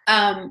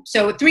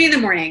 So 3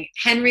 a.m,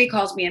 Henry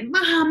calls me in,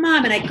 Mom,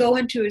 and I go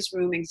into his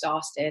room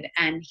exhausted,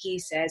 and he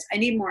says, I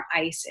need more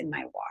ice in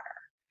my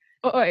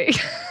water. Oy.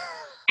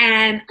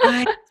 And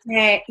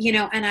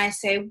I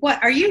say,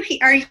 what, are you here?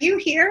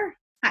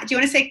 Do you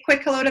want to say a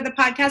quick hello to the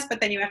podcast?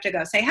 But then you have to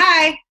go say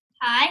hi.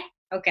 Hi.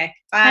 Okay.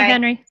 Bye. Hi,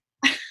 Henry.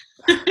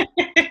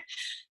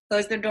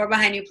 Close the door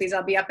behind you, please.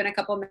 I'll be up in a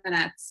couple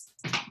minutes.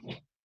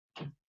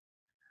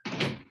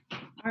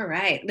 All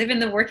right. Living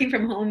the working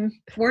from home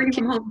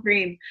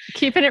dream.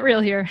 Keeping it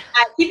real here.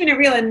 Keeping it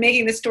real and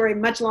making the story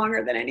much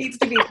longer than it needs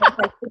to be.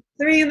 Like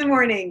 3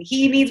 a.m.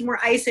 He needs more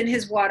ice in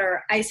his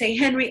water. I say,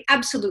 Henry,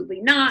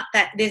 absolutely not.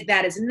 That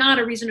is not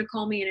a reason to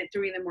call me in at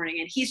 3 a.m.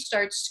 And he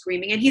starts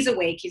screaming, and he's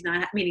awake. He's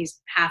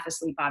half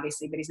asleep,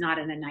 obviously, but he's not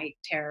in a night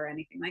terror or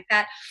anything like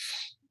that.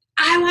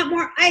 I want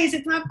more ice.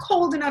 It's not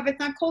cold enough. It's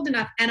not cold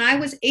enough. And I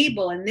was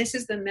able, and this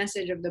is the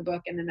message of the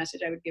book and the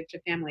message I would give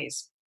to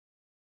families.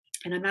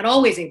 And I'm not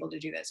always able to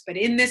do this, but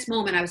in this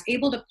moment, I was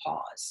able to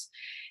pause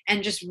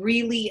and just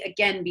really,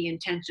 again, be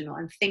intentional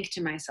and think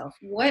to myself,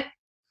 what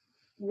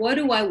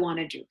do I want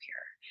to do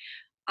here?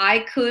 I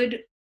could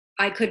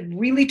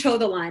really toe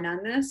the line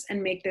on this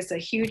and make this a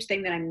huge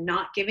thing that I'm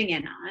not giving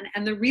in on.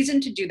 And the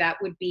reason to do that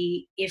would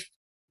be if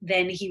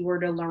then he were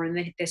to learn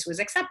that this was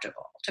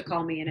acceptable to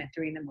call me in at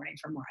 3 a.m.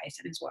 for more ice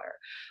in his water.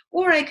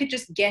 Or I could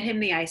just get him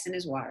the ice in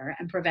his water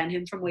and prevent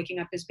him from waking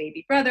up his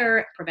baby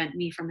brother, prevent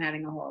me from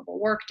having a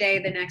horrible work day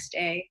the next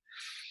day.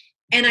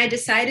 And I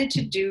decided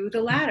to do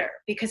the latter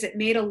because it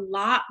made a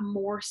lot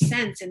more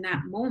sense in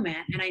that moment.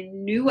 And I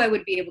knew I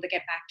would be able to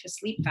get back to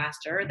sleep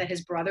faster, that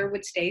his brother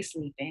would stay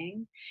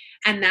sleeping.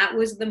 And that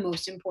was the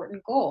most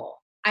important goal.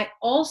 I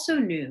also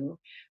knew,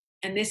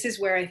 and this is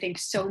where I think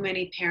so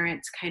many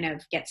parents kind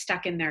of get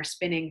stuck in their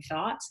spinning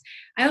thoughts.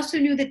 I also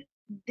knew that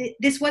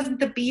this wasn't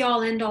the be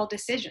all end all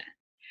decision.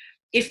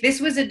 If this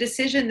was a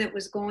decision that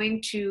was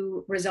going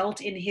to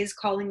result in his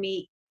calling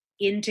me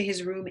into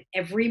his room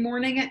every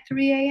morning at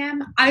 3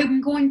 a.m.,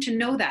 I'm going to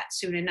know that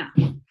soon enough.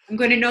 I'm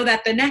going to know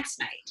that the next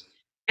night.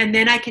 And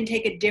then I can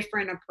take a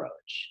different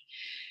approach.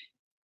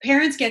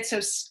 Parents get so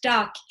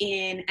stuck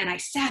in, and I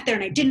sat there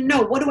and I didn't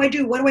know, what do I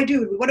do? What do I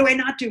do? What do I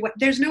not do?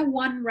 There's no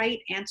one right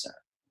answer.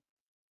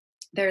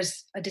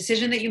 There's a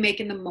decision that you make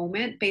in the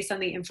moment based on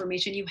the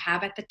information you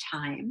have at the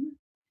time.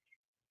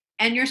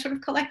 And you're sort of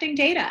collecting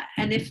data.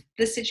 And if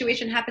the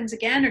situation happens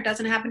again or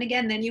doesn't happen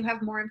again, then you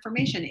have more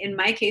information. In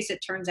my case, it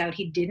turns out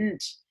he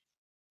didn't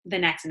the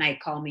next night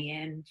call me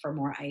in for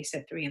more ice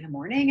at 3 a.m.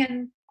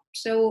 And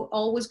so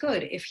all was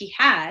good. If he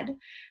had,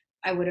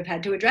 I would have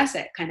had to address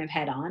it kind of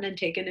head on and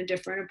taken a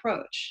different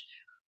approach.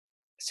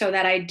 So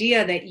that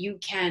idea that you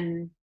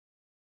can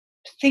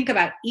think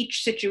about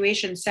each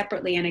situation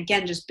separately, and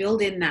again, just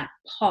build in that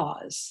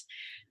pause,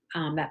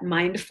 that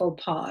mindful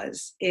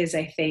pause is,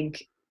 I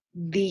think,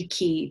 the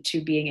key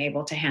to being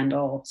able to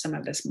handle some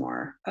of this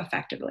more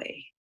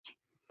effectively.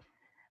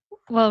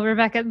 Well,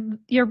 Rebecca,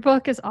 your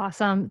book is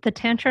awesome. The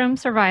Tantrum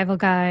Survival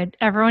Guide.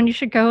 Everyone, you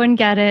should go and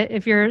get it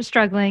if you're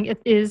struggling.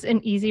 It is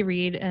an easy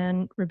read,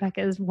 and Rebecca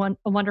is a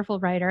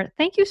wonderful writer.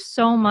 Thank you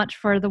so much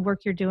for the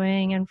work you're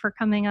doing and for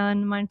coming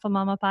on Mindful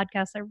Mama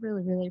podcast. I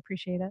really, really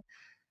appreciate it.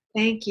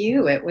 Thank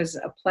you. It was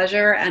a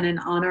pleasure and an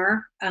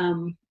honor.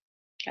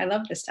 I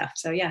love this stuff.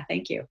 So yeah,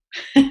 thank you.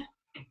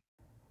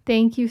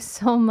 Thank you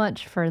so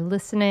much for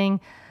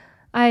listening.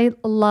 I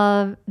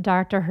love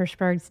Dr.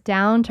 Hirschberg's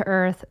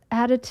down-to-earth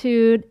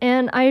attitude,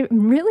 and I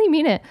really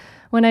mean it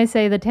when I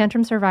say the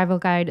Tantrum Survival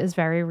Guide is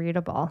very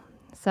readable.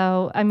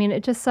 So, I mean,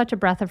 it's just such a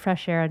breath of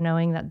fresh air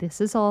knowing that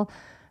this is all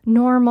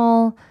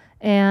normal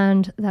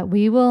and that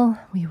we will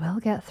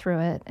get through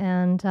it,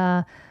 and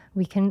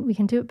we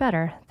can do it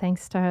better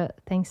thanks to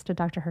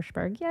Dr.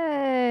 Hirschberg.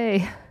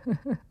 Yay!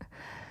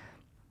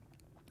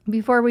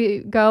 Before we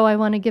go, I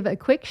want to give a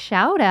quick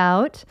shout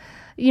out.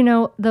 You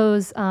know,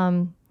 those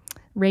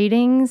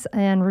ratings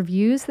and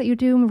reviews that you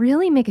do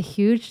really make a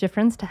huge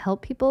difference to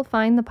help people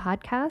find the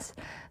podcast.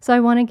 So I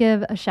want to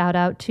give a shout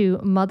out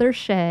to Mother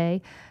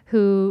Shay,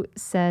 who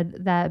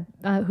said that,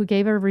 who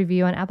gave a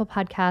review on Apple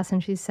Podcasts.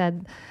 And she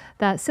said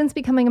that since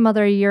becoming a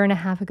mother a year and a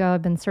half ago,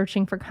 I've been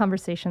searching for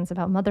conversations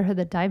about motherhood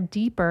that dive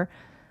deeper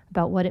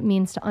about what it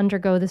means to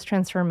undergo this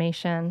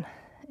transformation.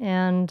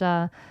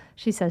 And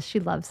she says she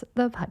loves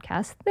the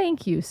podcast.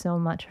 Thank you so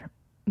much,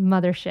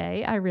 Mother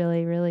Shay. I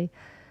really, really,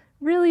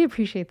 really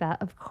appreciate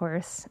that, of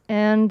course.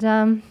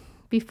 And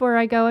before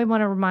I go, I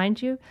want to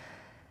remind you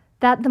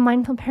that the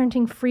Mindful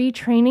Parenting free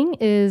training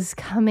is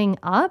coming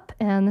up.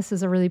 And this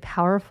is a really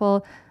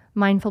powerful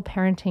mindful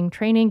parenting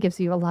training. Gives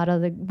you a lot of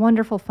the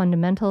wonderful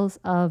fundamentals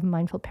of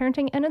mindful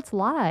parenting, and it's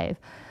live.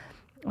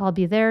 I'll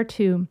be there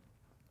to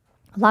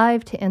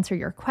answer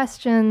your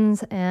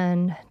questions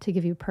and to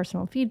give you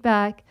personal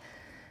feedback.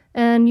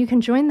 And you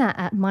can join that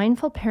at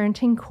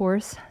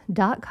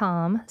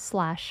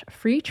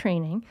mindfulparentingcourse.com/free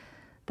training.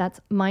 That's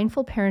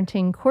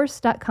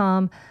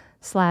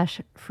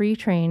mindfulparentingcourse.com/free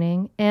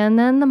training. And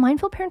then the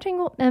Mindful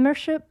Parenting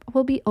membership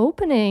will be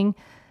opening,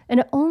 and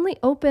it only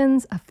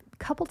opens a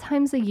couple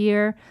times a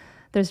year.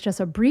 There's just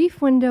a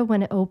brief window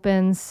when it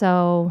opens.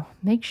 So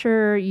make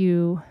sure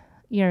you're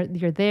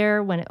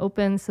there when it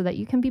opens so that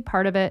you can be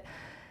part of it.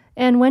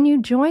 And when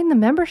you join the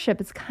membership,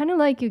 it's kind of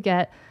like you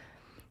get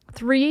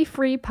 3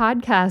 free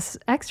podcasts,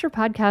 extra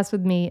podcasts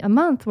with me a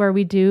month where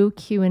we do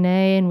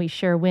Q&A and we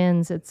share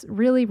wins. It's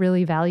really,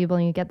 really valuable.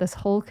 And you get this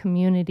whole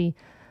community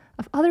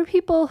of other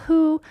people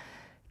who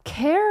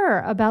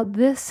care about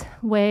this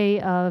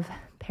way of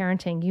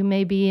parenting. You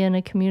may be in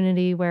a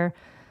community where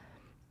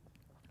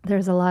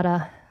there's a lot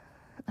of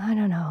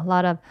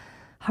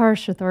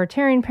harsh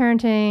authoritarian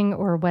parenting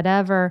or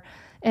whatever.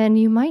 And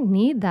you might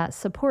need that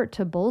support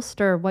to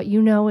bolster what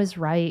you know is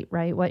right?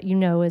 What you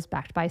know is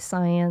backed by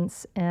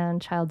science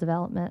and child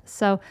development.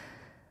 So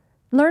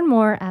learn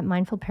more at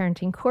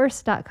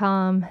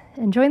mindfulparentingcourse.com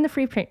and join the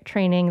free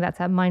training.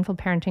 That's at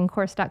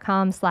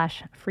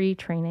mindfulparentingcourse.com/free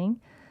training.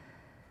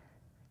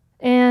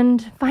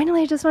 And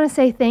finally, I just want to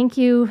say thank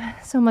you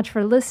so much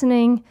for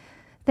listening.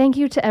 Thank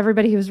you to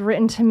everybody who's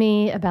written to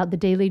me about the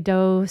daily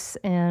dose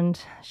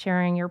and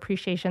sharing your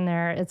appreciation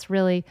there. It's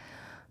really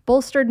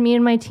bolstered me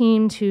and my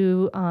team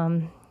to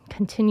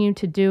continue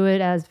to do it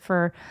as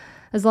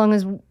long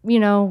as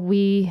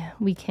we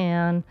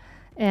can,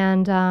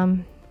 and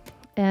I'm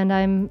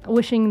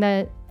wishing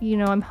that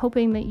I'm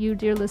hoping that you,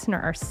 dear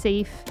listener, are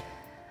safe.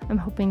 I'm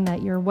hoping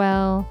that you're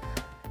well,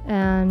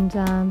 and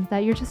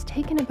that you're just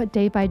taking it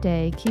day by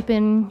day,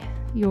 keeping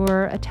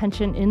your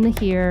attention in the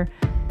here,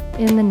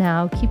 in the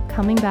now. Keep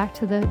coming back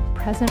to the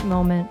present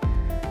moment,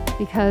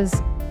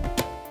 because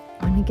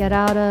when we get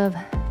out of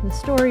the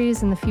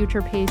stories and the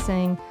future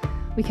pacing,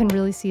 we can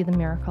really see the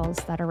miracles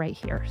that are right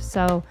here.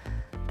 So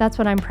that's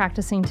what I'm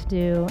practicing to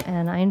do,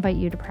 and I invite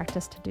you to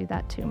practice to do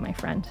that too, my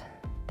friend.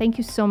 Thank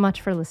you so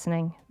much for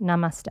listening.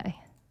 Namaste.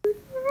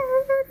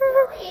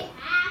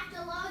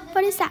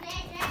 What is that?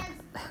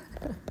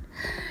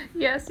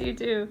 Yes, you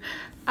do.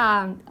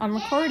 I'm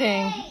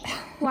recording.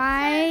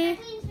 Why? That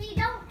means we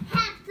don't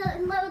have to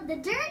load the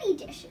dirty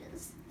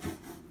dishes.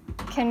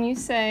 Can you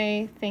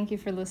say thank you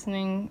for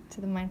listening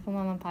to the Mindful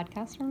Mama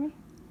podcast for me?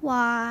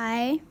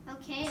 Why?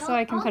 Okay. So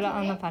I can put it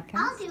on the podcast.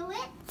 I'll do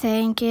it.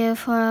 Thank you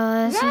for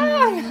listening.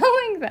 No, not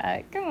like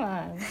that. Come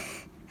on.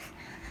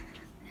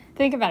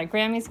 Think about it.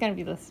 Grammy's going to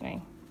be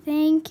listening.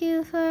 Thank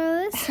you for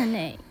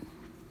listening.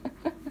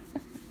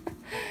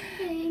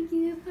 Thank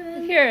you for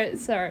listening. Here,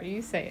 sorry,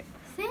 you say it.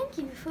 Thank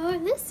you for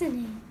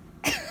listening.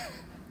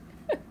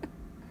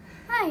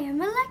 I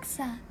am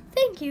Alexa.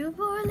 Thank you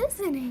for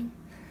listening.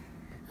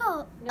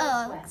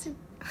 Alexa.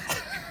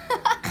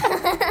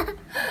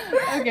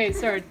 Okay,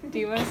 sorry. Do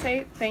you want to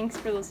say thanks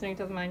for listening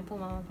to the Mindful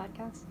Mama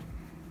podcast?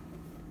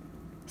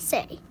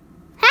 Say.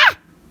 Ha!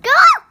 Go!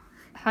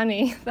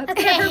 Honey, that's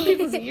going to hurt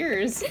people's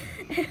ears.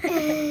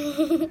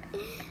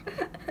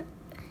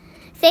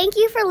 Thank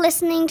you for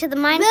listening to the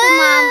Mindful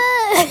Mom.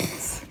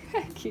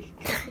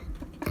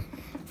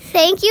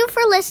 Thank you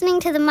for listening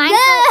to the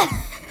Mindful.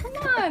 Come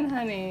on,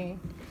 honey.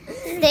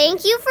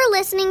 Thank you for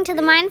listening to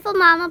the Mindful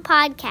Mama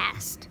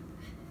podcast.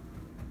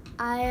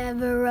 I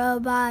am a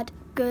robot.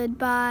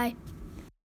 Goodbye.